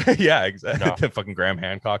 yeah, exactly. No. The fucking Graham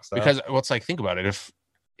Hancock stuff. Because like, think about it.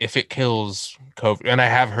 If it kills COVID, and I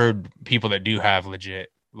have heard people that do have legit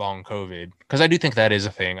long COVID, because I do think that is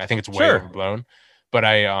a thing. I think it's way overblown, but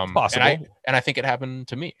possible. And I think it happened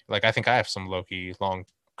to me. Like, I think I have some low-key long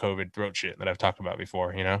COVID throat shit that I've talked about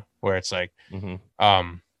before. You know, where it's like, and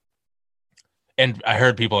I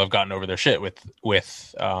heard people have gotten over their shit with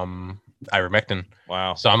ivermectin.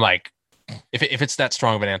 Wow. So I'm like, if it's that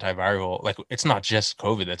strong of an antiviral, like it's not just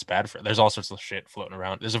COVID that's bad for it. There's all sorts of shit floating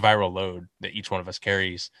around. There's a viral load that each one of us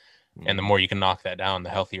carries. And the more you can knock that down, the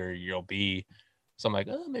healthier you'll be. So I'm like,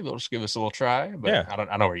 oh, maybe I'll just give this a little try. But Yeah. I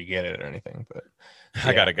don't know where you get it or anything. But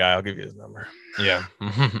I got a guy. I'll give you his number. Yeah.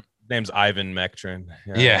 Name's Ivan Mectrin.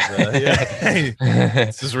 Yeah.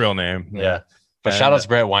 It's his real name. Yeah. But shout out to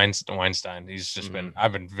Brett Weinstein. He's just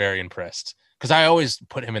I've been very impressed because I always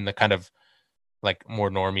put him in the kind of like more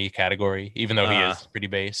normie category, even though he is pretty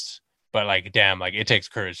based. But like, damn, like it takes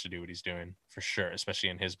courage to do what he's doing for sure, especially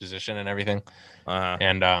in his position and everything.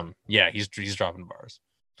 And yeah, he's dropping bars.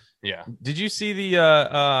 Yeah. Did you see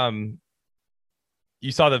the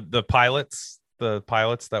you saw the pilots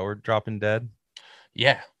that were dropping dead?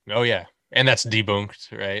 Yeah. Oh yeah. And that's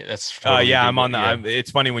debunked, right? That's totally yeah. debunked. I'm on the.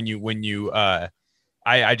 It's funny when you I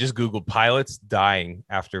just Googled pilots dying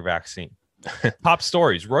after vaccine. Top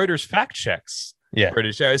stories. Reuters fact checks. Yeah.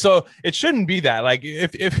 British Airways. So it shouldn't be that. Like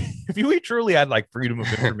if we truly had like freedom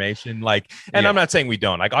of information, like, and I'm not saying we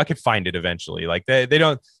don't. Like I could find it eventually. Like they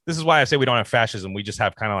don't. This is why I say we don't have fascism. We just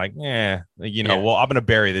have kind of like, well, I'm gonna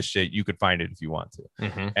bury this shit. You could find it if you want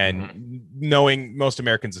to. And knowing most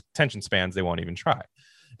Americans' attention spans, they won't even try.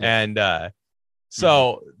 And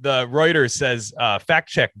so the Reuters says, fact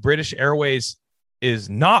check: British Airways is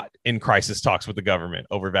not in crisis talks with the government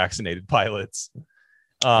over vaccinated pilots.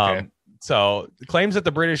 So claims that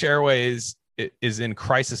the British Airways is in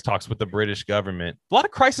crisis talks with the British government. A lot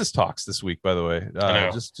of crisis talks this week, by the way.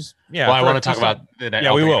 Just yeah. Well, I want to talk about that.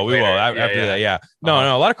 Yeah, we will after that. Yeah. No,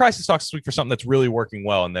 a lot of crisis talks this week for something that's really working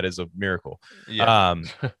well, and that is a miracle. Yeah.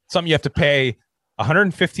 Something you have to pay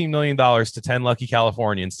 $115 million to 10 lucky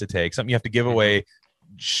Californians to take. Something you have to give away.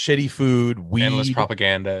 Shitty food, weed, endless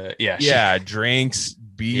propaganda. Drinks,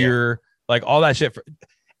 beer, like all that shit.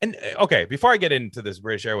 And okay, before I get into this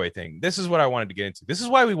British Airways thing, this is what I wanted to get into. This is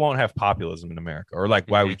why we won't have populism in America, or like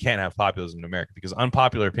why we can't have populism in America, because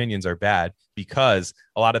unpopular opinions are bad, because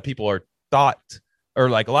a lot of people are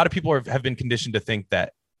have been conditioned to think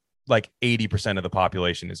that like 80% of the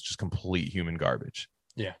population is just complete human garbage.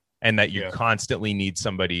 Yeah. And that you constantly need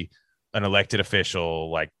somebody, an elected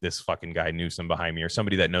official like this fucking guy Newsom behind me, or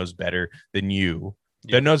somebody that knows better than you.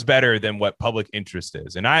 That knows better than what public interest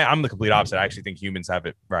is. And I'm the complete opposite. I actually think humans have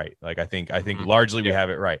it right. Like I think largely we have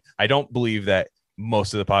it right. I don't believe that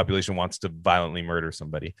most of the population wants to violently murder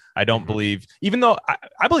somebody. I don't believe, even though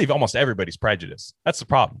I believe almost everybody's prejudiced. That's the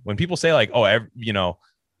problem. When people say like, oh,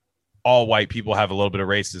 all white people have a little bit of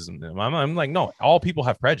racism, I'm like, no, all people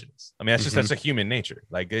have prejudice. I mean, that's a human nature.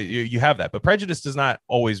 Like you have that, but prejudice does not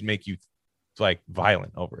always make you like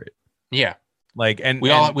violent over it. Yeah. Like, and we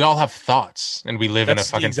all have thoughts, and we live in a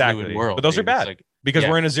fucking fluid world. But those are bad because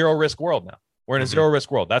we're in a zero risk world now. We're in a zero risk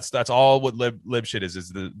world. That's all what lib shit is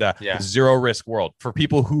the zero risk world for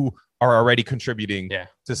people who are already contributing to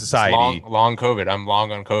society. Long COVID. I'm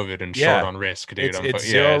long on COVID and short on risk, dude. It's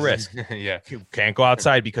zero risk. Yeah. You can't go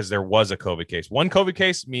outside because there was a COVID case. One COVID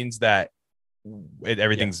case means that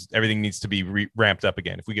everything needs to be ramped up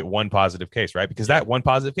again if we get one positive case, right? Because that one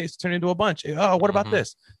positive case turned into a bunch. Oh, what about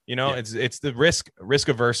this? It's the risk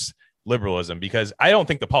averse liberalism, because I don't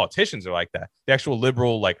think the politicians are like that. The actual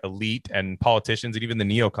liberal like elite and politicians and even the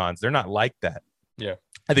neocons, they're not like that. Yeah.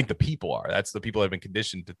 I think the people are. That's the people that have been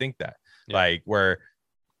conditioned to think that. Like where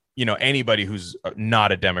anybody who's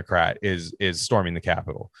not a Democrat is storming the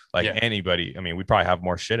Capitol. Like anybody. I mean, we'd probably have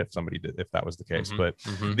more shit if that was the case. But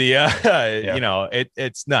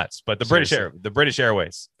it's nuts. But the British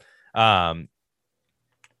Airways,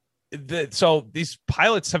 so these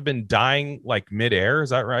pilots have been dying like midair. Is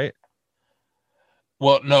that right?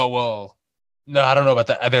 No, I don't know about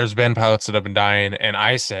that. There's been pilots that have been dying, and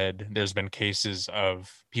I said there's been cases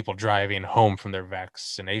of people driving home from their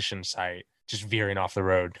vaccination site just veering off the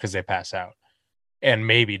road because they pass out and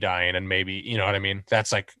maybe dying, and maybe, you know what I mean?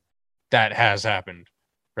 That's like, that has happened,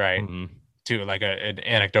 right? To like an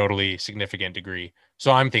anecdotally significant degree.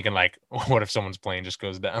 So I'm thinking like, what if someone's plane just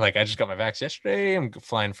goes down? Like, I just got my vax yesterday. I'm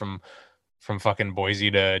flying from fucking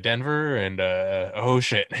Boise to Denver, and oh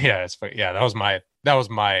shit. Yeah, that was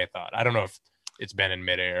my thought. I don't know if it's been in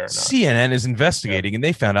midair or not. CNN is investigating, and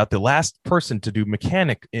they found out the last person to do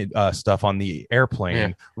mechanic stuff on the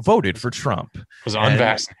airplane voted for Trump. Was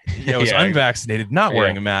unvaccinated. Was unvaccinated, not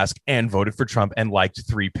wearing a mask, and voted for Trump, and liked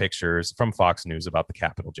 3 pictures from Fox News about the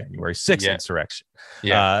Capitol January 6th insurrection.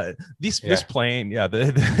 This plane,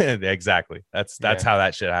 exactly. That's how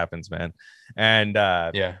that shit happens, man. And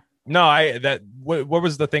what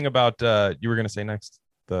was the thing about you were gonna say next?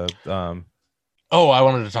 I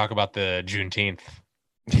wanted to talk about the Juneteenth.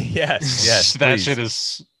 Yes. That shit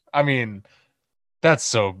is, I mean, that's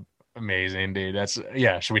so amazing, dude. That's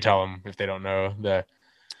should we tell them if they don't know the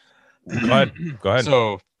Go ahead.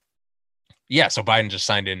 So Biden just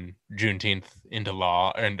signed in Juneteenth into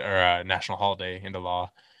law, or national holiday into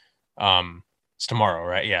law. It's tomorrow,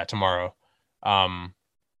 right? Yeah, tomorrow.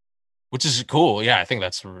 Which is cool. Yeah, I think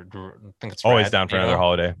it's always rad, down for another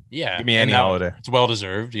holiday. Yeah, give me any holiday. It's well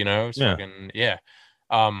deserved, It's Yeah. fucking, yeah.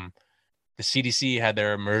 The CDC had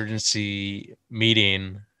their emergency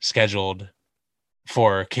meeting scheduled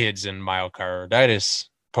for kids in myocarditis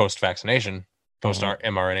post-vaccination,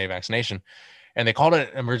 post-mRNA vaccination, and they called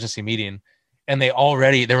it an emergency meeting. And they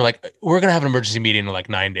were like, we're gonna have an emergency meeting in like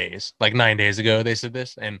 9 days. Like 9 days ago, they said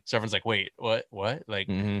this, and so everyone's like, wait, what? Like,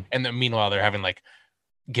 and then meanwhile, they're having like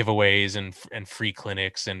giveaways and free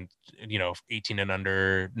clinics, and 18 and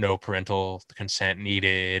under, no parental consent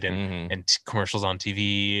needed, and commercials on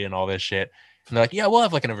TV and all this shit. And they're like, yeah, we'll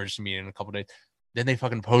have like an emergency meeting in a couple days. Then they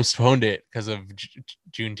fucking postponed it because of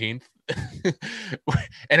Juneteenth.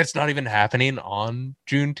 And it's not even happening on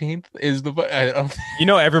Juneteenth.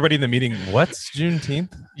 Everybody in the meeting, what's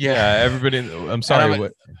Juneteenth? Yeah, everybody. I'm sorry.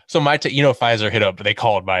 What? So Pfizer hit up, but they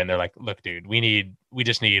called by and they're like, look, dude, we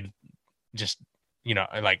just need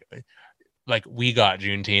like we got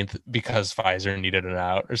Juneteenth because Pfizer needed it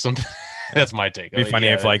out or something. That's my take. It'd be funny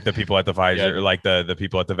if like the people at the Pfizer, like the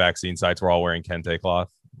people at the vaccine sites were all wearing kente cloth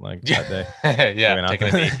like that day. Yeah, taking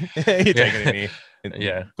a knee. You're taking a knee.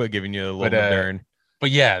 Yeah, but giving you a little burn.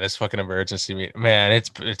 But yeah, this fucking emergency meeting, man,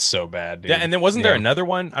 it's so bad, dude. Yeah, and then wasn't there another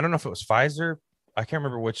one? I don't know if it was Pfizer. I can't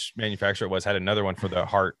remember which manufacturer it was. Had another one for the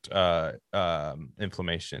heart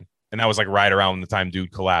inflammation, and that was like right around the time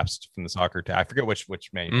dude collapsed from the soccer. I forget which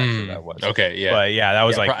manufacturer that was. Okay, yeah, but yeah, that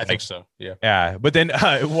was I think so. Yeah, yeah. But then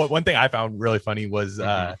one thing I found really funny was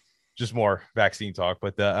just more vaccine talk.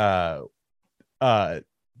 But the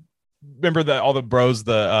remember all the bros,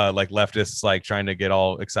 the like leftists, like trying to get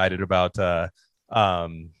all excited about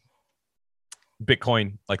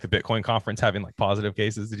Bitcoin, like the Bitcoin conference having like positive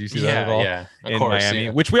cases. Did you see that at all? Yeah, in Miami,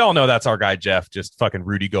 which we all know that's our guy Jeff, just fucking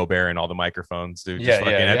Rudy Gobert and all the microphones, dude. Just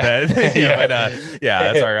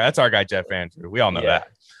that's our guy Jeff Andrew. We all know that,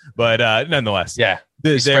 but nonetheless,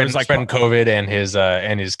 he's spreading COVID and his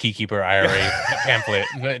Keykeeper IRA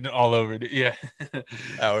pamphlet all over. Yeah,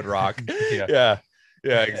 that would rock.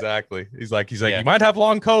 Yeah, exactly. He's like, you might have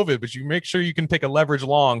long COVID, but you make sure you can take a leverage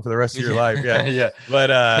long for the rest of your life. Yeah, yeah. But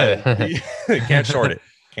can't short it.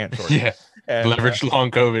 Can't short it. Yeah, and, leverage long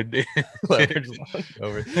COVID. Leverage long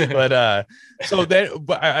COVID. But so then,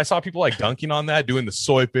 but I saw people like dunking on that, doing the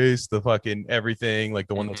soy face, the fucking everything, like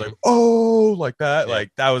the one that's like, oh, like that, like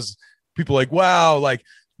that was people like, wow, like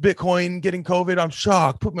Bitcoin getting COVID, I'm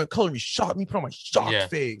shocked. Put my color me, shot me, put on my shocked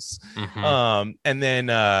face. And then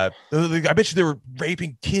I bet you they were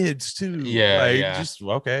raping kids too. Just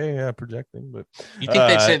projecting. But you think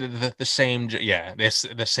they'd say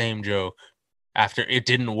the same joke after it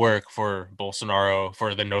didn't work for Bolsonaro,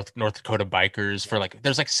 for the North Dakota bikers, for like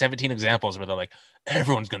there's like 17 examples where they're like,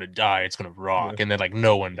 everyone's gonna die, it's gonna rock, and then like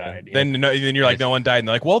no one died. Then you're like, no one died, and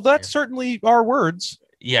they're like, well, that's certainly our words.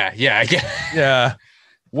 Yeah.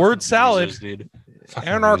 Word salad, dude.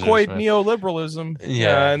 Anarchoid neoliberalism.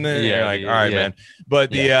 And then you're like, all right, man.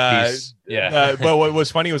 But but what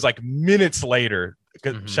was funny was like minutes later,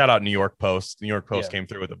 shout out New York Post. New York Post came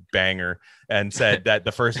through with a banger and said that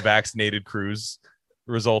the first vaccinated cruise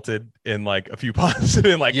resulted in like a few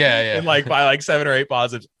positive, and like by like 7 or 8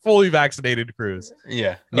 positives, fully vaccinated cruise.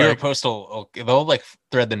 Yeah, New York Post they'll like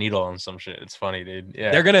thread the needle on some shit. It's funny, dude.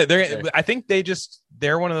 Yeah, they're I think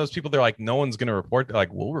they're one of those people. They're like, no one's gonna report. They're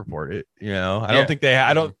like, we'll report it. I don't think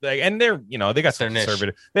I don't like, and they're they got some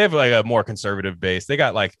conservative. They have like a more conservative base. They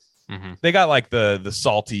got like they got like the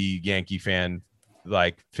salty Yankee fan,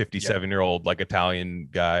 like 57-year-old like Italian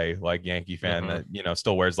guy, like Yankee fan that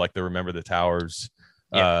still wears like the Remember the Towers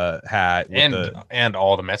hat and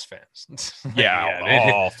all the Mets fans.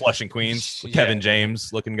 All Flushing Queens, Kevin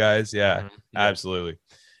James looking guys. Absolutely.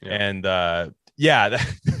 And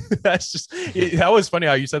that's just that was funny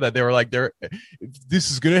how you said that. They were like,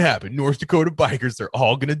 this is gonna happen. North Dakota bikers, they're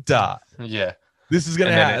all gonna die. This is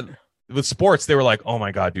gonna happen. With sports, they were like, oh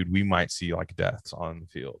my god, dude, we might see like deaths on the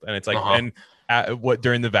field. And it's like and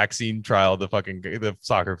during the vaccine trial, the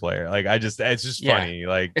soccer player, like it's just funny.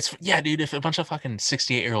 Like it's dude, if a bunch of fucking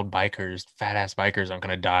 68-year-old bikers, fat ass bikers aren't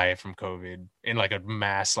gonna die from COVID in like a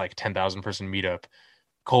mass like 10,000 person meetup,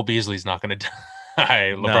 Cole Beasley's not gonna die.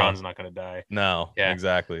 LeBron's not gonna die. No,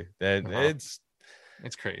 exactly. It's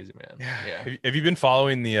crazy, man. Have you been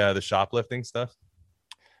following the shoplifting stuff?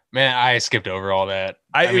 Man, I skipped over all that.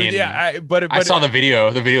 I mean, but I saw the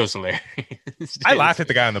video. The video's hilarious. I laughed at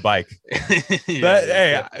the guy on the bike.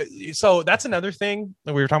 So that's another thing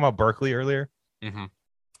that we were talking about Berkeley earlier. Mm-hmm.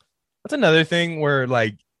 That's another thing where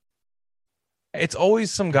like it's always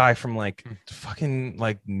some guy from like fucking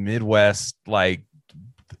like Midwest, like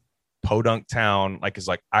podunk town, like is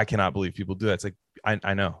like, I cannot believe people do that. It's like,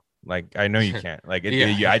 I know, like I know you can't, like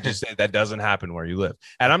I just said that doesn't happen where you live,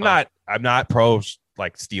 and I'm not pro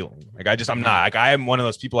like stealing, like I'm not, like I am one of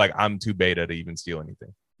those people, like I'm too beta to even steal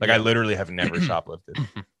anything, like I literally have never shoplifted.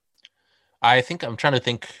 I think I'm trying to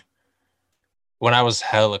think when I was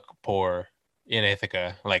hella poor in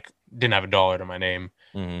Ithaca, like didn't have $1 to my name.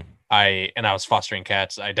 Mm-hmm. I was fostering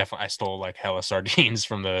cats. I stole like hella sardines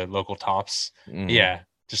from the local Tops. Mm-hmm. Yeah.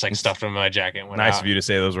 Just like stuffed them in my jacket. Nice of you to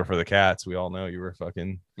say those were for the cats. We all know you were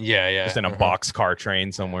fucking just in a boxcar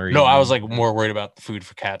train somewhere. No, I was like more worried about the food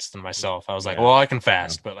for cats than myself. I was like, well, I can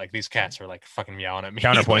fast, but like these cats are like fucking meowing at me.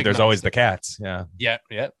 Counterpoint, like, there's always the cats. Yeah.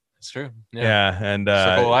 It's true. Yeah, and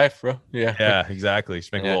circle of life, bro. Yeah, exactly.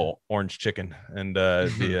 Just make a little orange chicken, and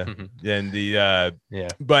but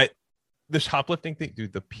the shoplifting thing,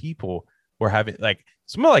 dude. The people were having like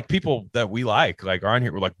some of like people that we like are on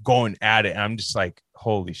here. We're like going at it, and I'm just like,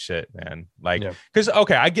 holy shit, man! Like, because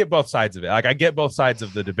okay, I get both sides of it. Like, I get both sides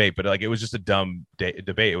of the debate, but like, it was just a dumb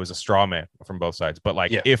debate. It was a straw man from both sides. But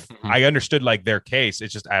like, if I understood like their case,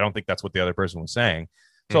 it's just I don't think that's what the other person was saying.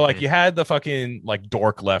 So like you had the fucking like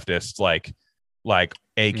dork leftists, like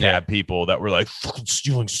ACAB people that were like fucking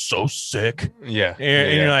stealing so sick. And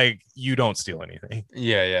you're like, you don't steal anything.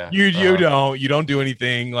 You don't do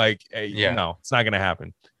anything. Like, no, it's not gonna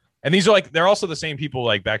happen. And these are like, they're also the same people,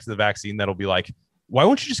 like back to the vaccine, that'll be like, why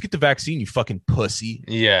won't you just get the vaccine, you fucking pussy?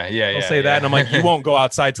 They'll say that, and I'm like, you won't go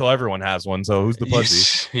outside till everyone has one. So who's the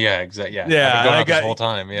pussy? Exactly. I've been going out this whole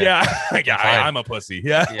time. I'm a pussy.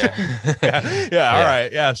 All right.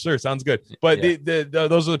 Yeah, sure, sounds good. But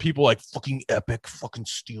those are the people like fucking epic, fucking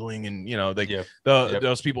stealing, and you know,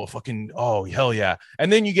 those people fucking, oh hell yeah. And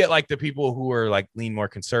then you get like the people who are like lean more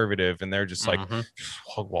conservative, and they're just like,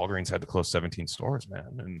 Walgreens had to close 17 stores,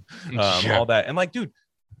 man, and all that, and like, dude.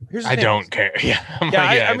 I don't care.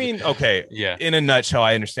 I mean, okay. In a nutshell,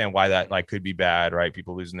 I understand why that like could be bad, right?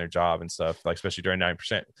 People losing their job and stuff, like especially during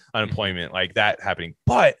 9% unemployment, like that happening.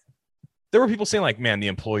 But there were people saying like, man, the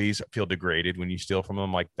employees feel degraded when you steal from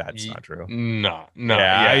them. Like, that's not true. No.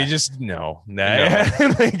 I just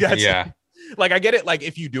like, I get it. Like,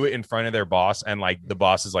 if you do it in front of their boss and like the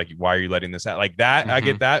boss is like, why are you letting this out? Like that, I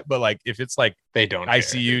get that. But like, if it's like, they don't, I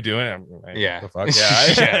see you doing it. Like, the fuck?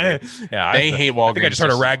 They hate Walgreens. I think I just heard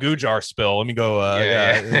a ragu jar spill. Let me go.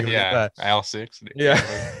 Aisle 6.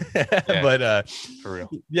 But for real.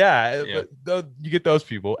 But you get those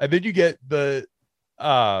people, and then you get the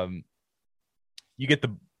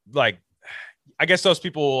like, I guess those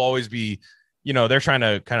people will always be, you know, they're trying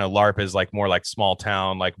to kind of LARP as like more like small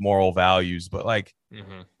town, like moral values. But like,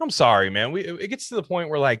 I'm sorry, man. It gets to the point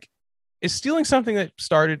where like, is stealing something that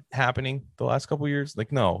started happening the last couple of years?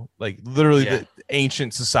 Like, no, like literally the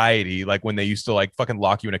ancient society, like when they used to like fucking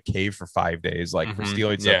lock you in a cave for 5 days, like for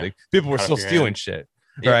stealing something, people were still stealing shit.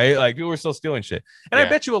 Right? Like people were still stealing shit. And I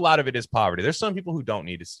bet you a lot of it is poverty. There's some people who don't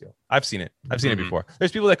need to steal. I've seen it. I've seen it before.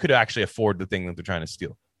 There's people that could actually afford the thing that they're trying to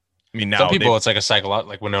steal. I mean, now some people it's like a psychological,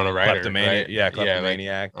 like Winona Ryder, kleptomaniac, right?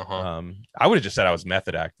 Kleptomaniac. I would have just said I was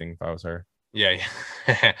method acting if I was her. Yeah,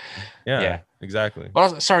 exactly.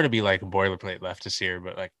 Well, sorry to be like a boilerplate leftist here,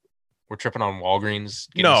 but like we're tripping on Walgreens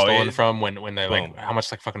getting stolen from when they like how much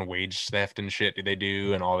like fucking wage theft and shit do they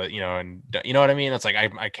do and all that, you know, and you know what I mean? It's like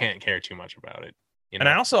I can't care too much about it. You know? And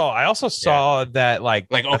I also saw that like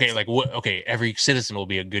every citizen will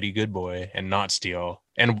be a goody good boy and not steal,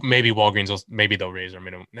 and maybe Walgreens they'll raise their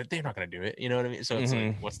minimum. They're not going to do it. You know what I mean? So it's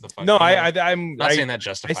like, what's the fuck? No, I'm not saying that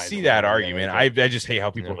justifies. I see that argument. I just hate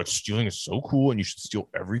how people are like, stealing is so cool and you should steal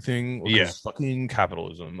everything. It's fucking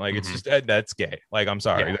capitalism. Like it's just that's gay. Like I'm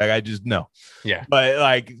sorry. Like I just no. Yeah. But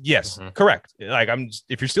like yes, correct. Like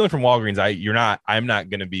if you're stealing from Walgreens, I'm not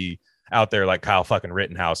going to be out there like Kyle fucking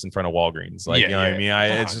Rittenhouse in front of Walgreens, like you know what I mean?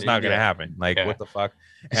 It's just not gonna happen. Like what the fuck?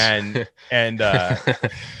 And can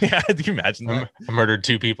you imagine that? I murdered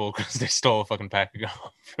 2 people because they stole a fucking pack of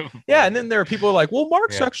gum. And then there are people like, well,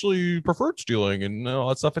 Marx actually preferred stealing and all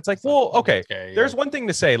that stuff. It's like, well, okay. There's one thing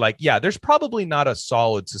to say, like, there's probably not a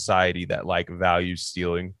solid society that like values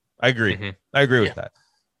stealing. I agree. I agree with that.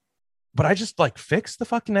 But I just like fix the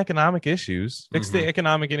fucking economic issues, fix the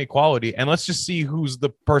economic inequality, and let's just see who's the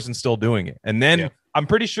person still doing it. And then I'm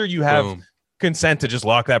pretty sure you have consent to just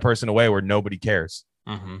lock that person away where nobody cares.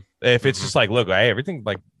 If it's just like, look, hey, everything,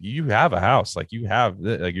 like you have a house, like you have,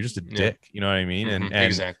 like you're just a dick, you know what I mean? And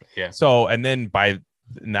exactly, So, and then by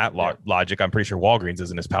in that logic, I'm pretty sure Walgreens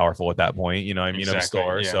isn't as powerful at that point. You know what I mean? Of a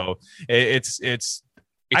store. Yeah. So it's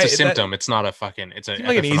a symptom. It's not a fucking. It's a seemed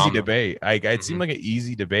like an easy phenomenon. debate. It seemed like an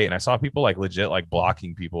easy debate, and I saw people like legit like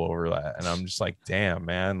blocking people over that, and I'm just like, damn,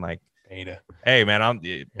 man. Like, hey, man,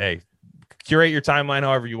 hey, curate your timeline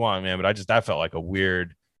however you want, man. But that felt like a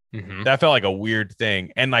weird. That felt like a weird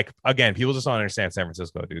thing, and like again, people just don't understand San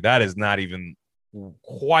Francisco, dude. That is not even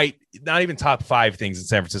top 5 things in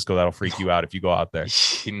San Francisco that'll freak you out if you go out there.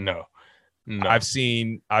 No. I've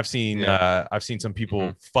seen some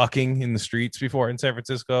people fucking in the streets before in San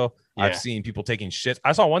Francisco. I've seen people taking shit.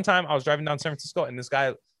 I saw one time I was driving down San Francisco and this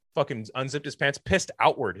guy fucking unzipped his pants, pissed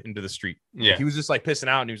outward into the street. Yeah, he was just like pissing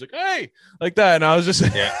out and he was like, "Hey," like that, and I was just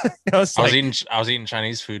I was eating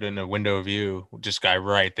Chinese food in a window view. Just guy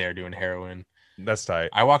right there doing heroin. That's tight.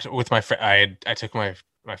 I walked with my friend. I took my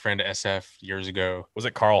friend to SF years ago. Was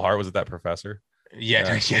it Carl Hart? Was it that professor?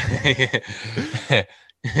 Yeah.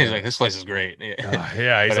 He's like, this place is great.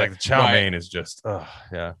 Yeah, he's like, the chow mein is just,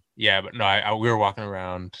 yeah. But no, we were walking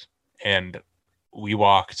around and we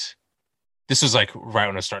walked. This was like right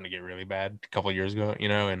when it was starting to get really bad a couple of years ago, you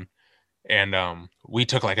know, and we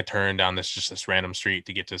took like a turn down this random street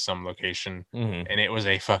to get to some location, and it was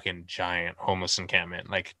a fucking giant homeless encampment.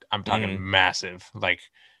 Like I'm talking massive, like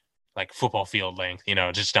football field length, you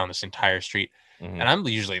know, just down this entire street. And I'm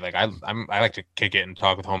usually like, I like to kick it and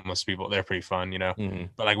talk with homeless people. They're pretty fun, you know,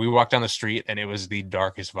 but like we walked down the street and it was the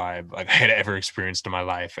darkest vibe like I had ever experienced in my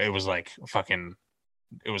life. It was like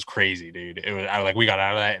it was crazy, dude. It was we got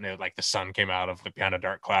out of that and it was like the sun came out of the kind of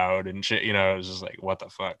dark cloud and shit, you know. It was just like, what the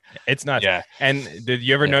fuck? It's nuts. Yeah. And did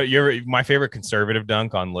you ever know my favorite conservative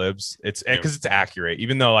dunk on libs? It's because it's accurate,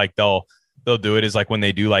 even though like they'll do it is like when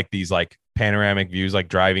they do like these like panoramic views, like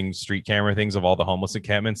driving street camera things of all the homeless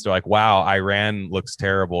encampments. They're like, wow, Iran looks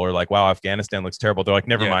terrible, or like, wow, Afghanistan looks terrible. They're like,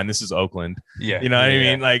 never mind, this is Oakland. Yeah, you know what I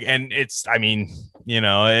mean? Like, and it's, I mean, you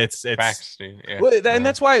know, it's facts, dude. Yeah. Well, and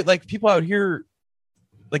that's why like people out here,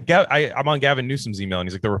 like I'm on Gavin Newsom's email and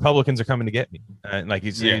he's like, the Republicans are coming to get me, and like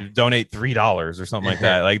he's donate $3 or something like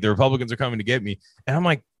that. Like the Republicans are coming to get me, and I'm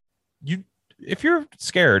like, if you're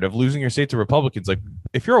scared of losing your state to Republicans, like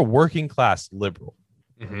if you're a working class liberal,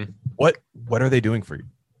 what are they doing for you?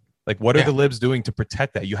 Like, what are the libs doing to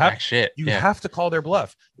protect that? You have have to call their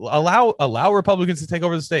bluff. Allow Republicans to take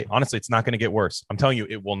over the state. Honestly, it's not going to get worse. I'm telling you,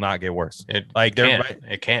 it will not get worse. It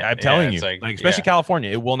can't. I'm telling you, like especially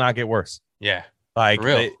California, it will not get worse. Yeah, like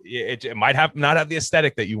it might not have the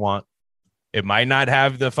aesthetic that you want. It might not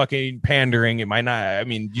have the fucking pandering. It might not. I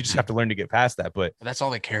mean, you just have to learn to get past that. But that's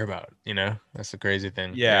all they care about, you know. That's the crazy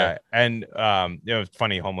thing. Yeah. And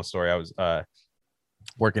funny homeless story. I was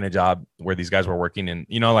working a job where these guys were working in,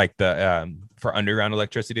 you know, like the for underground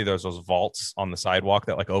electricity, there's those vaults on the sidewalk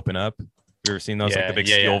that like open up. You ever seen those? Like the big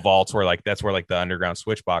steel vaults where like that's where like the underground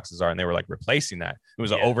switch boxes are, and they were like replacing that. It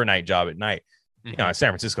was an overnight job at night. You know, in San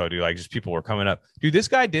Francisco, dude, like just people were coming up. Dude, this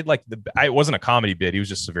guy did like it wasn't a comedy bit. He was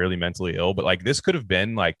just severely mentally ill, but like this could have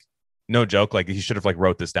been like, no joke. Like he should have like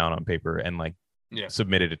wrote this down on paper and like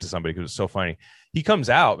submitted it to somebody because it was so funny. He comes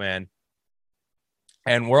out, man,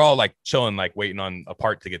 and we're all like chilling, like waiting on a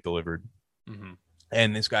part to get delivered.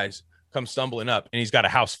 And this guy's comes stumbling up and he's got a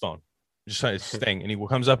house phone, just his thing. And he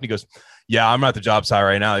comes up and he goes, "Yeah, I'm at the job site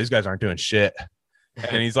right now. These guys aren't doing shit."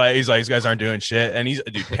 And he's like, these guys aren't doing shit. And he's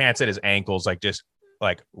pants at his ankles, like just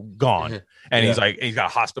like gone. And he's like, he's got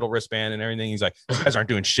a hospital wristband and everything. He's like, these guys aren't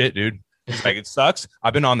doing shit, dude. He's like, it sucks.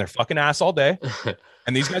 I've been on their fucking ass all day.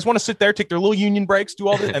 And these guys want to sit there, take their little union breaks, do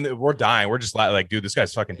all this. And we're dying. We're just like, dude, this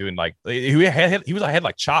guy's fucking doing like, he had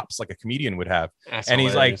like chops like a comedian would have. That's and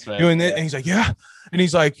he's like doing this. And he's like, yeah. And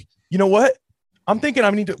he's like, you know what? I'm thinking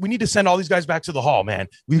we need to send all these guys back to the hall, man.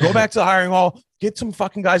 We go back to the hiring hall, get some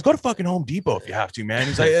fucking guys, go to fucking Home Depot if you have to, man.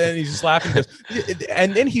 He's like, and he's just laughing.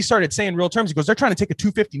 And then he started saying real terms. He goes, they're trying to take a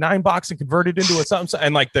 259 box and convert it into a something.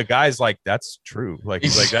 And like the guy's like, that's true. Like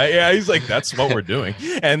he's like that. Yeah, he's like, that's what we're doing.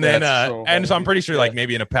 And then so I'm pretty sure like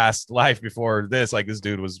maybe in a past life before this, like this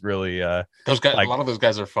dude was really those guys. Like, a lot of those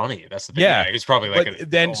guys are funny. That's the thing. Yeah, he's probably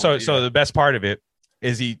like. So the best part of it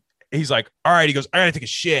is he's like, all right. He goes, I gotta take a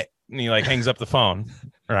shit. And he like hangs up the phone,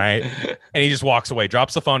 right? And he just walks away,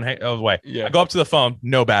 drops the phone away. Yeah. I go up to the phone,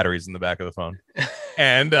 no batteries in the back of the phone,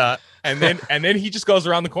 and then he just goes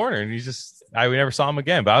around the corner, and we never saw him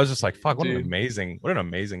again. But I was just like, fuck, what an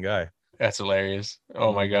amazing guy. That's hilarious.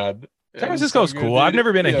 Oh my god, San Francisco's cool. I've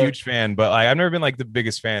never been a huge fan, but like I've never been like the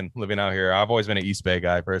biggest fan living out here. I've always been an East Bay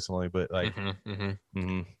guy personally, but like,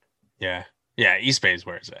 yeah, East Bay is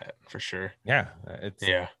where it's at for sure. Yeah,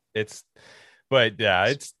 But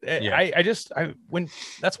yeah, when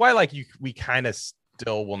that's why like we kind of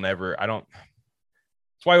still will never.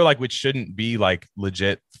 That's why like which shouldn't be like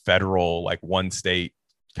legit federal like one state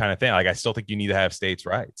kind of thing. Like I still think you need to have states'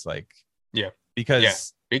 rights. Like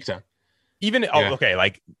because big time. Even okay,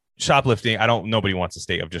 like shoplifting. Nobody wants a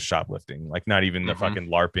state of just shoplifting. Like not even the fucking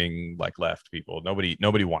LARPing like left people. Nobody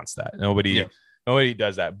wants that. Nobody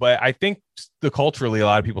does that. But I think culturally, a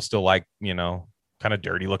lot of people still like, you know, kind of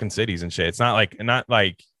dirty looking cities and shit. It's not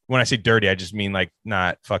like when I say dirty, I just mean like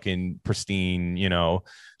not fucking pristine, you know,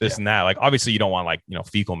 this and that. Like obviously you don't want like, you know,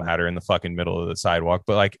 fecal matter in the fucking middle of the sidewalk,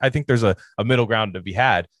 but like I think there's a middle ground to be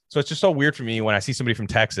had. So it's just so weird for me when I see somebody from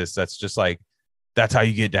Texas that's just like, that's how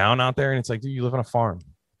you get down out there. And it's like, dude, you live on a farm.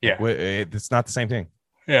 Yeah. Like, it's not the same thing.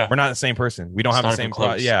 Yeah. We're not the same person. We don't have the same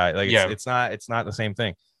clothes. It's not the same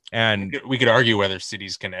thing. And we could argue whether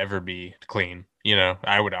cities can ever be clean. You know,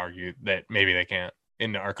 I would argue that maybe they can't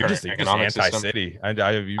in our current economic anti-city. I'm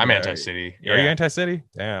anti-city. Are you anti-city?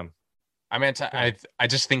 Damn. I'm anti. I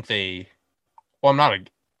just think they. Well, I'm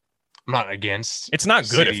not against. It's not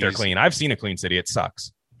good cities if they're clean. I've seen a clean city. It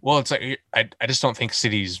sucks. Well, it's like I just don't think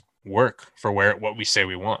cities work for what we say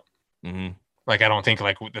we want. Mm-hmm. Like I don't think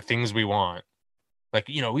like the things we want. Like,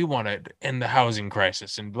 you know, we want to end the housing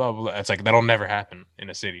crisis and blah, blah, blah. It's like, that'll never happen in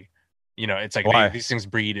a city. You know, it's like these things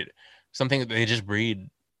breed something that they just breed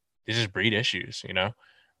issues, you know,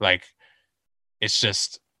 like it's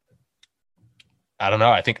just, I don't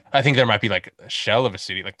know. I think there might be like a shell of a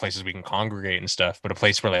city, like places we can congregate and stuff, but a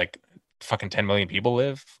place where like fucking 10 million people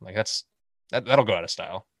live, like that'll go out of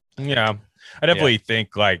style. Yeah. I definitely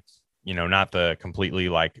think like, you know, not the completely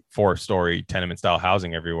like 4-story tenement style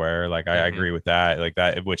housing everywhere. Like I agree with that, like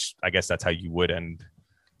that, which I guess that's how you would end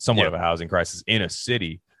somewhat of a housing crisis in a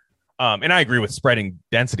city. And I agree with spreading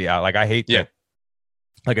density out. Like I hate that.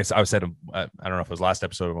 Like I said, I don't know if it was last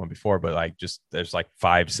episode or one before, but like just there's like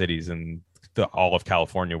 5 cities in all of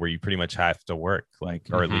California where you pretty much have to work, like,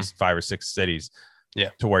 or at least 5 or 6 cities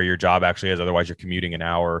to where your job actually is. Otherwise you're commuting an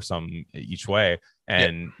hour or some each way.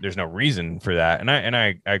 And there's no reason for that. And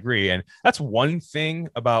I agree. And that's one thing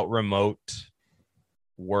about remote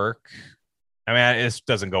work. I mean, this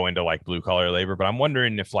doesn't go into like blue collar labor, but I'm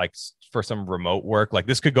wondering if like for some remote work, like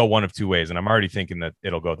this could go one of 2 ways. And I'm already thinking that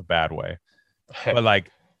it'll go the bad way. But like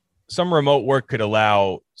some remote work could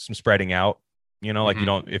allow some spreading out, you know, like you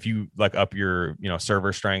don't, if you like up your, you know,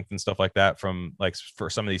 server strength and stuff like that from like for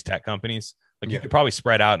some of these tech companies, like you could probably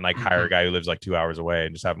spread out and like hire a guy who lives like 2 hours away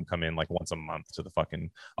and just have him come in like once a month to the fucking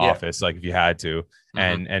office, like if you had to,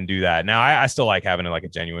 and do that. Now I still like having like a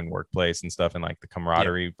genuine workplace and stuff and like the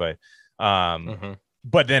camaraderie, but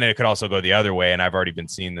then it could also go the other way. And I've already been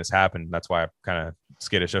seeing this happen. That's why I'm kind of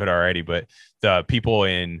skittish of it already. But the people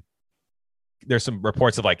there's some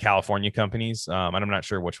reports of like California companies, and I'm not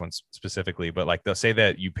sure which ones specifically, but like they'll say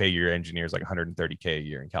that you pay your engineers like $130K a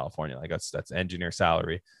year in California. Like that's engineer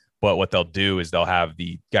salary. But what they'll do is they'll have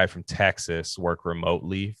the guy from Texas work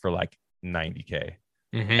remotely for like $90K.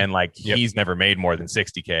 And like he's never made more than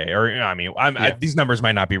 $60K. Or you know, I mean, these numbers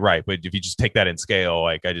might not be right, but if you just take that in scale,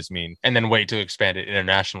 like I just mean, and then wait to expand it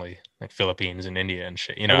internationally, like Philippines and India and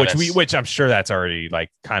shit, you know, which I'm sure that's already like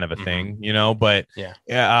kind of a thing, you know, but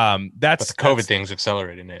that's the COVID thing's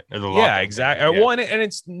accelerating it. Exactly. Well, and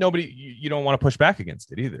it's nobody, you don't want to push back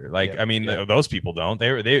against it either. Like, I mean, those people don't,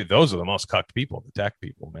 those are the most cucked people, the tech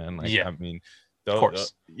people, man. Like, I mean, of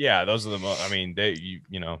course. Those are the most, I mean,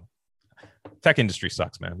 you know, tech industry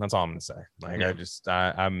sucks, man. That's all I'm gonna say. Like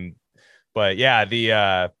I'm but yeah,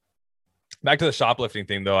 the back to the shoplifting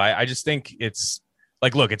thing though, I just think it's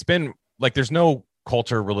like, look, it's been like there's no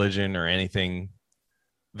culture, religion or anything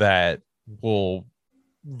that will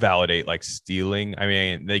validate like stealing. I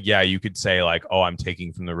mean, you could say like, oh, I'm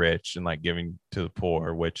taking from the rich and like giving to the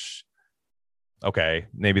poor, which okay,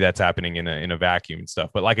 maybe that's happening in a vacuum and stuff,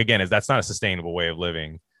 but like again, that's not a sustainable way of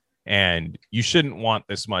living. And you shouldn't want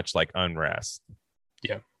this much like unrest.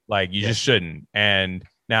 Like you just shouldn't. And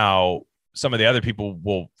now some of the other people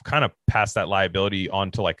will kind of pass that liability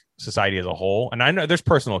on to like society as a whole. And I know there's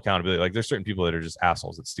personal accountability. Like there's certain people that are just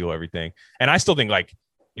assholes that steal everything. And I still think like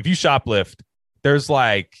if you shoplift, there's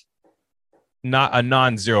like not a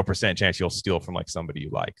 0% chance you'll steal from like somebody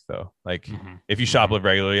you like though. Like if you shoplift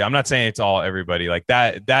regularly, I'm not saying it's all everybody like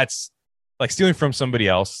that's like stealing from somebody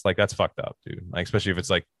else. Like that's fucked up, dude. Like, especially if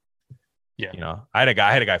it's like, you know, I had a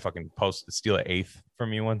guy fucking steal an eighth from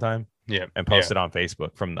me one time. And post it on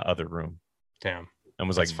Facebook from the other room. Damn. And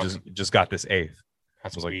was like, just got this eighth.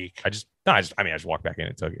 That's was weak. Like, I just walked back in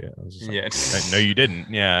and took it. I was just like, no, you didn't.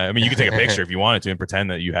 Yeah. I mean, you could take a picture if you wanted to and pretend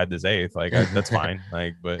that you had this eighth. Like, that's fine.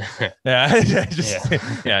 Like, but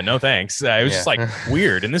no thanks. It was just like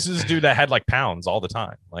weird. And this is a dude that had like pounds all the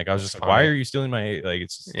time. Like, I was just like, why are you stealing my, like,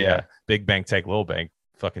 it's just, big bank take little bank,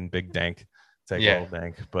 fucking big dank take a little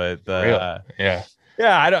dank. But yeah,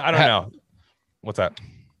 I don't know. What's that?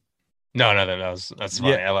 No, that's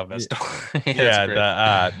funny. I love that story.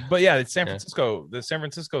 But yeah, it's San Francisco. The San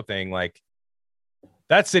Francisco thing, like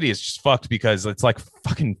that city is just fucked because it's like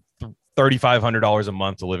fucking $3,500 a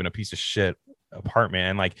month to live in a piece of shit apartment.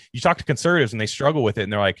 And like you talk to conservatives and they struggle with it,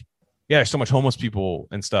 and they're like, "Yeah, there's so much homeless people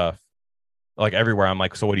and stuff like everywhere." I'm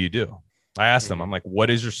like, "So what do you do?" I asked them, I'm like, "What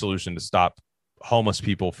is your solution to stop homeless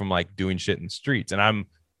people from like doing shit in the streets?" And I'm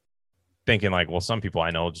thinking like, well, some people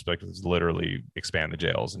I know just like literally expand the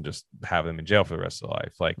jails and just have them in jail for the rest of their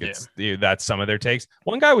life. Like that's some of their takes.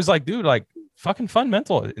 One guy was like, dude, like fucking fund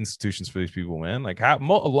mental institutions for these people, man. Like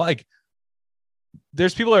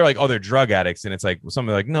there's people that are like, oh, they're drug addicts. And it's like,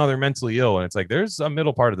 somebody like, no, they're mentally ill. And it's like, there's a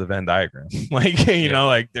middle part of the Venn diagram. Like, you know,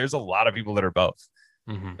 like there's a lot of people that are both.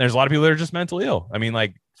 There's a lot of people that are just mentally ill. I mean,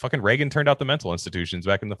 like fucking Reagan turned out the mental institutions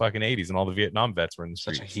back in the fucking 80s, and all the Vietnam vets were in the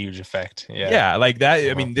streets. Such a huge effect. Yeah, like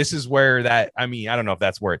that. I mean, this is where that, I mean, I don't know if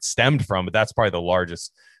that's where it stemmed from, but that's probably the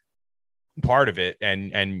largest part of it.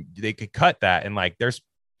 And they could cut that. And like,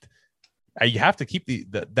 you have to keep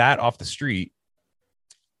that off the street.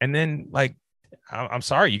 And then like, I'm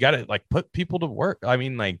sorry, you got to like put people to work. I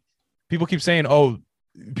mean, like people keep saying, oh,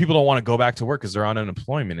 people don't want to go back to work because they're on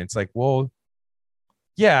unemployment. It's like, well,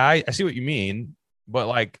 yeah, I see what you mean, but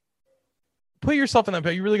like, put yourself in that.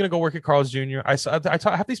 But you're really gonna go work at Carl's Jr. I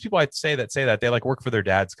have these people I say that they like work for their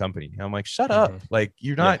dad's company. I'm like, shut up! Like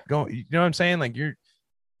you're not going. You know what I'm saying? Like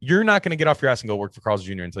you're not gonna get off your ass and go work for Carl's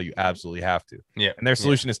Jr. until you absolutely have to. Yeah. And their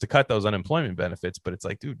solution is to cut those unemployment benefits. But it's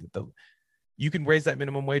like, dude, you can raise that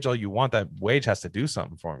minimum wage all you want. That wage has to do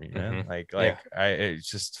something for me, man. It's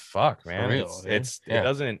just fuck, man. Real,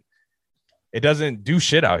 it doesn't do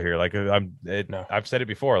shit out here. Like I've said it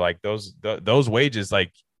before, like those wages,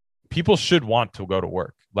 like people should want to go to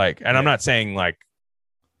work. Like, and I'm not saying like,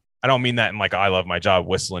 I don't mean that in like, I love my job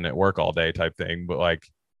whistling at work all day type thing, but like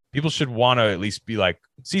people should want to at least be like,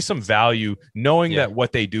 see some value knowing that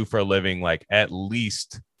what they do for a living, like at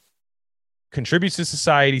least contributes to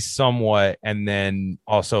society somewhat. And then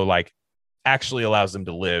also like actually allows them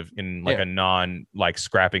to live in like a non like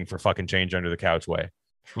scrapping for fucking change under the couch way.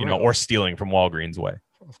 You know, or stealing from Walgreens way.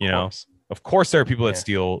 Of course there are people that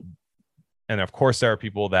steal, and of course there are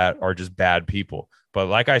people that are just bad people. But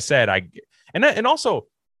like I said, I've also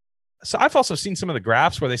seen some of the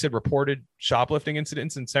graphs where they said reported shoplifting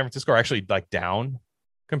incidents in San Francisco are actually like down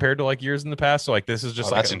compared to like years in the past. So like this is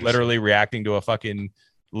just like literally reacting to a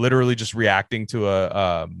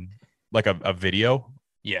video.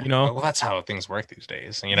 Yeah, you know, well, that's how things work these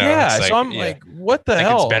days. You know, yeah. So I'm like, what the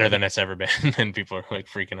hell? It's better than it's ever been, and people are like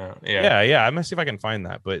freaking out. Yeah. I'm gonna see if I can find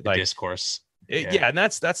that. But like discourse, and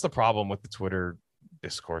that's the problem with the Twitter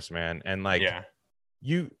discourse, man. And like,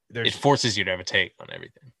 it forces you to have a take on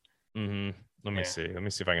everything. Let me see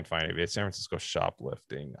if I can find it. It's San Francisco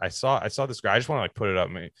shoplifting. I saw this guy. I just want to like put it up,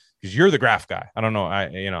 because you're the graph guy. I don't know.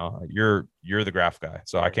 You're the graph guy.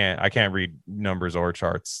 So I can't read numbers or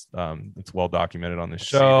charts. It's well documented on this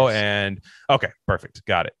show. And okay, perfect.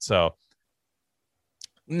 Got it. So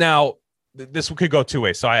now this could go two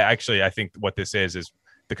ways. So I think what this is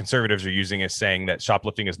the conservatives are using as saying that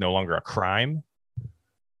shoplifting is no longer a crime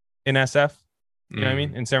in SF. You know what I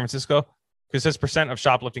mean? In San Francisco. Because it says percent of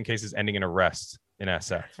shoplifting cases ending in arrest in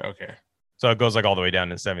SF. Okay. So it goes like all the way down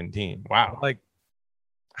to 17. Wow. Like,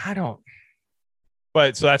 I don't.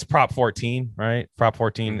 But so that's Prop 14, right? Prop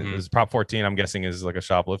 14 is Prop 14. I'm guessing is like a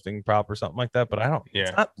shoplifting prop or something like that. But I don't. Yeah.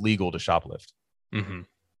 It's not legal to shoplift.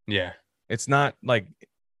 Yeah. It's not like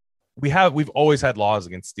we've always had laws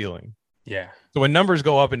against stealing. Yeah. So when numbers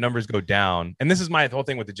go up and numbers go down, and this is my whole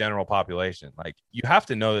thing with the general population, like you have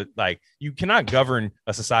to know that like you cannot govern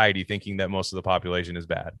a society thinking that most of the population is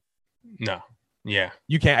bad. No. Yeah.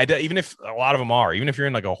 You can't, even if a lot of them are, even if you're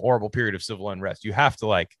in like a horrible period of civil unrest, you have to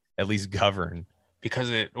like at least govern.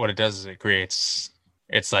 Because what it does is it kind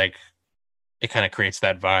of creates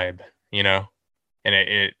that vibe, you know, and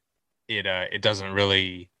it doesn't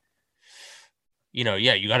really, you know,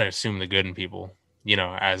 you got to assume the good in people. You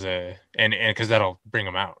know, and because that'll bring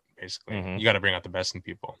them out. Basically, you got to bring out the best in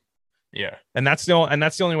people. Yeah, and that's the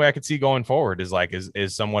only way I could see going forward is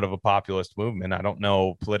somewhat of a populist movement. I don't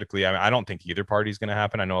know politically. I mean, I don't think either party is going to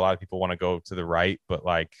happen. I know a lot of people want to go to the right, but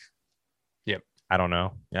like, I don't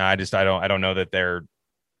know. Yeah, I don't know that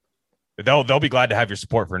they'll be glad to have your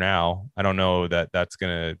support for now. I don't know that that's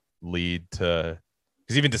going to lead to,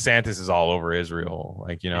 because even DeSantis is all over Israel,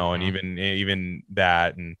 like, you know, and even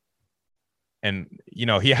that and you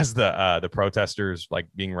know, he has the protesters like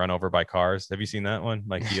being run over by cars. Have you seen that one?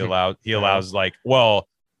 Like he allows like, well,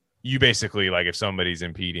 you basically like if somebody's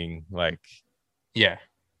impeding, like,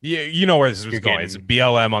 Yeah, you know where this was You're going. It's getting-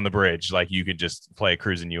 BLM on the bridge. Like you could just play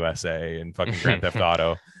Cruising USA and fucking Grand Theft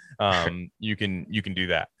Auto. You can do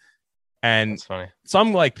that. And That's funny.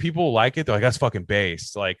 some like people like it. They're like, that's fucking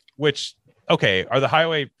based. Like, which okay, are the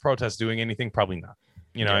highway protests doing anything? Probably not.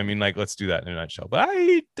 You know, Yeah. I mean, like, let's do that in a nutshell. But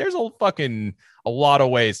there's a lot of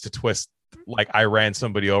ways to twist. Like, I ran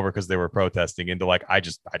somebody over because they were protesting into like, I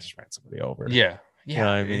just ran somebody over. Yeah. You know what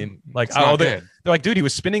I mean? Like, It's not they're good. like, dude, he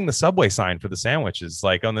was spinning the subway sign for the sandwiches,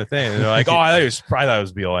 like on the thing. And they're like, oh, I thought it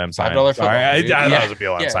was BLM sign. $5 Sorry, I football, dude. thought Yeah. it was a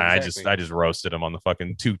BLM Yeah, sign. exactly. I just roasted him on the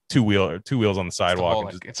fucking two wheels on the It's the sidewalk. whole, and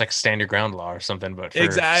like, just- it's like stand your ground law or something, but for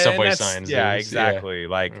Exactly. subway and that's- signs. Yeah, dude. exactly.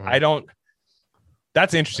 Like Mhm. I don't.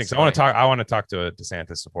 That's interesting. That's So I want to talk to a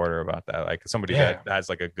DeSantis supporter about that. Like somebody Yeah. that has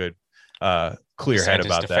like a good, clear head DeSantis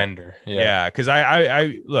about defender. that. Yeah, because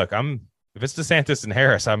I look, if it's DeSantis and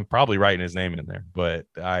Harris, I'm probably writing his name in there. But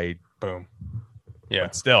Boom. Yeah.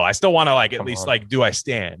 but still, I still want to like at Come least on. like, do I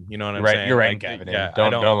stand? You know what I'm You're right. saying? You're right, Like, Gavin. yeah, In. I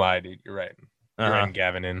Don't lie, dude. You're right. You're Uh-huh. right,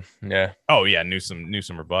 Gavin. In. Yeah. Oh yeah, Newsom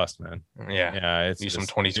or bust, man. Yeah. Yeah, it's Newsom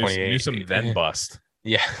just 2028. Newsom then bust.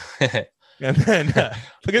 Yeah. And then look at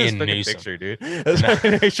this In fucking Newsom. picture, dude. This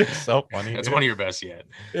fucking picture's so funny. That's dude. one of your best yet.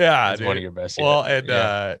 Yeah, That's dude. one of your best. Well,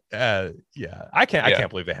 yet. and yeah, I can't Yeah.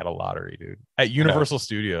 believe they had a lottery, dude, at Universal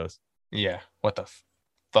Studios. Yeah. What the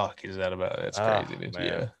fuck is that about? That's Oh, crazy, dude. man.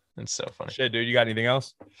 Yeah. It's so funny. Shit, dude, you got anything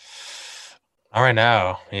else? All right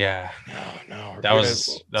now. Yeah. No, That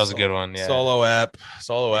was a good one. Yeah. Solo app,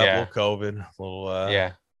 Yeah. little COVID, little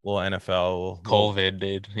Yeah. little NFL, COVID,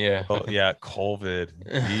 dude. Yeah. yeah, COVID.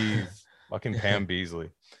 Jeez. Fucking Pam Beasley.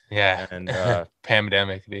 Yeah. And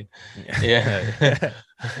Pandemic, dude. Yeah.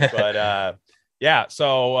 but yeah,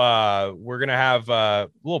 so we're gonna have a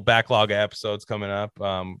little backlog of episodes coming up.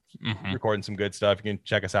 Mhm. Recording some good stuff. You can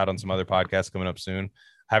check us out on some other podcasts coming up soon.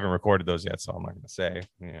 Haven't recorded those yet, so I'm not gonna say.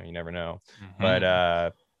 You never know. Mhm.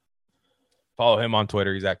 But follow him on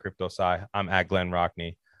Twitter. He's at CryptoSci. I'm at Glenn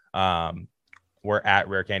Rockney. We're at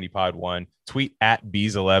Rare Candy Pod 1. Tweet at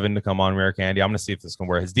Bees11 to come on Rare Candy. I'm gonna see if this can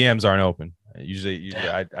work. His DMs aren't open. Usually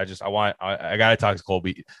I gotta talk to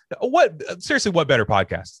Colby. What better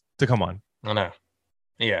podcast to come on? I know.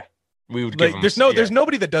 Yeah. We would give Like him there's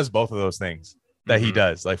nobody that does both of those things that he Mhm.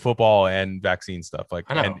 does, like football and vaccine stuff. Like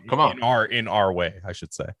I know. and Come on. in our way, I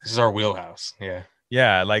should say. This is our wheelhouse. Yeah.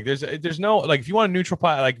 Yeah, like there's no like if you want a neutral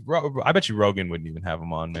pod, like I bet you Rogan wouldn't even have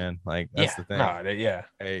him on, man. Like that's the thing. No, yeah.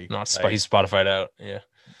 Hey, Not like, he's Spotify'd out. Yeah.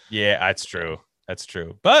 yeah, that's true. That's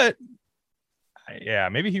true. But yeah,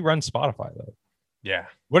 maybe he runs Spotify though. Yeah.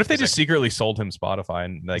 What if they He's just secretly sold him Spotify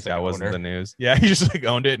and like He's like that an wasn't owner. the news? Yeah, he just like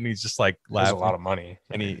owned it and he's just like There's a laughing. lot of money.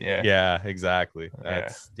 And he, yeah. yeah, exactly.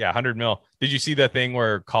 That's 100 mil. Did you see that thing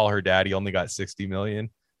where Call Her Daddy only got 60 million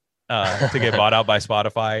to get bought out by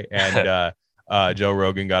Spotify, and Joe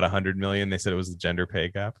Rogan got 100 million? They said it was the gender pay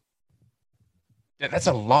gap. Yeah, that's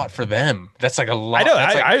a lot for them. That's like a lot. I know.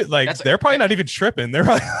 That's I like. that's They're probably not even tripping. They're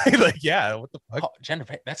probably like, yeah, what the fuck? gender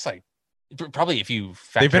pay. That's like probably if you They've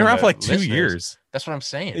factor been in around the for like 2 listeners, years. That's what I'm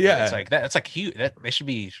saying. Yeah. It's like that. That's like huge. That they should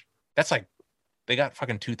be. That's like they got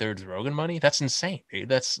fucking 2/3 Rogan money. That's insane, dude.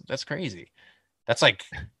 That's crazy. That's like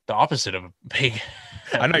the opposite of a big.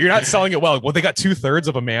 I know you're not selling it well. Well, they got 2/3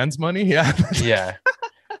 of a man's money. Yeah. Yeah.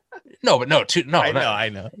 No, but no, I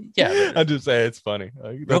know. Yeah, but I'm just saying it's funny.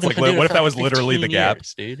 That's Rogan's like, been doing what it if for that like was literally the 15 gap?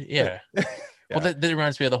 years, dude? Yeah. Well, that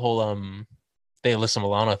reminds me of the whole the Alyssa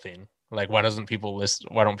Milano thing. Like, why don't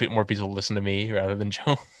more people listen to me rather than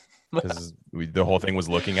Joe? Because the whole thing was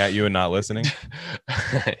looking at you and not listening.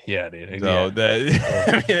 Yeah, dude. So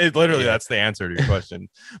yeah. literally Yeah. that's the answer to your question.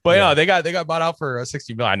 But Yeah. yeah, they got bought out for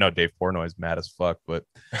 60 million. I know Dave Portnoy is mad as fuck, but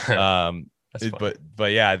That's funny.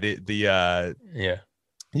 but yeah, they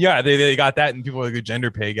got that, and people were like, the gender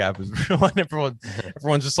pay gap is real, and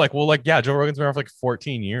everyone's just like, well, like, yeah, Joe Rogan's been around for like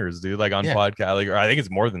 14 years, dude, like on Yeah. podcast, like, or I think it's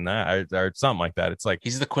more than that, or something like that. It's like,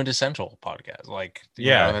 He's the quintessential podcast. Like,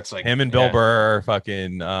 yeah, that's like him and Bill yeah. Burr,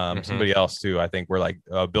 fucking Mhm. somebody else too. I think we're like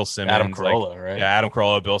Bill Simmons, Adam like, Carolla, right? yeah, Adam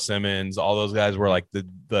Carolla, Bill Simmons, all those guys were like the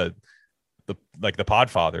like the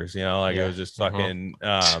Podfathers, you know, like Yeah. it was just Mhm. fucking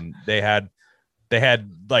they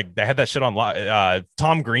had that shit on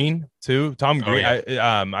Tom Green too. Tom Oh, Green.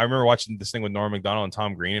 yeah. I remember watching this thing with Norm Macdonald and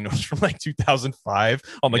Tom Green, and it was from like 2005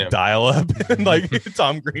 on like Yeah. dial up. And like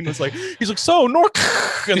Tom Green was like, he's like, so Norm,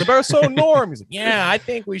 and the bear, so Norm. He's like, yeah, I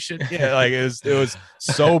think we should. Yeah, like it was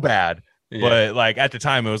so bad. Yeah. But like at the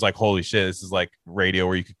time, it was like, holy shit, this is like radio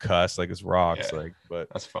where you could cuss, like it's rocks. Yeah. Like, but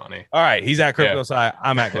That's funny. all right, he's at Crypto Yeah. Sci.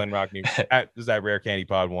 I'm at Glenn Rockney. This is at Rare Candy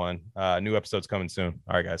Pod 1. New episodes coming soon.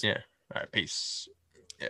 All right, guys. Yeah. All right. Peace.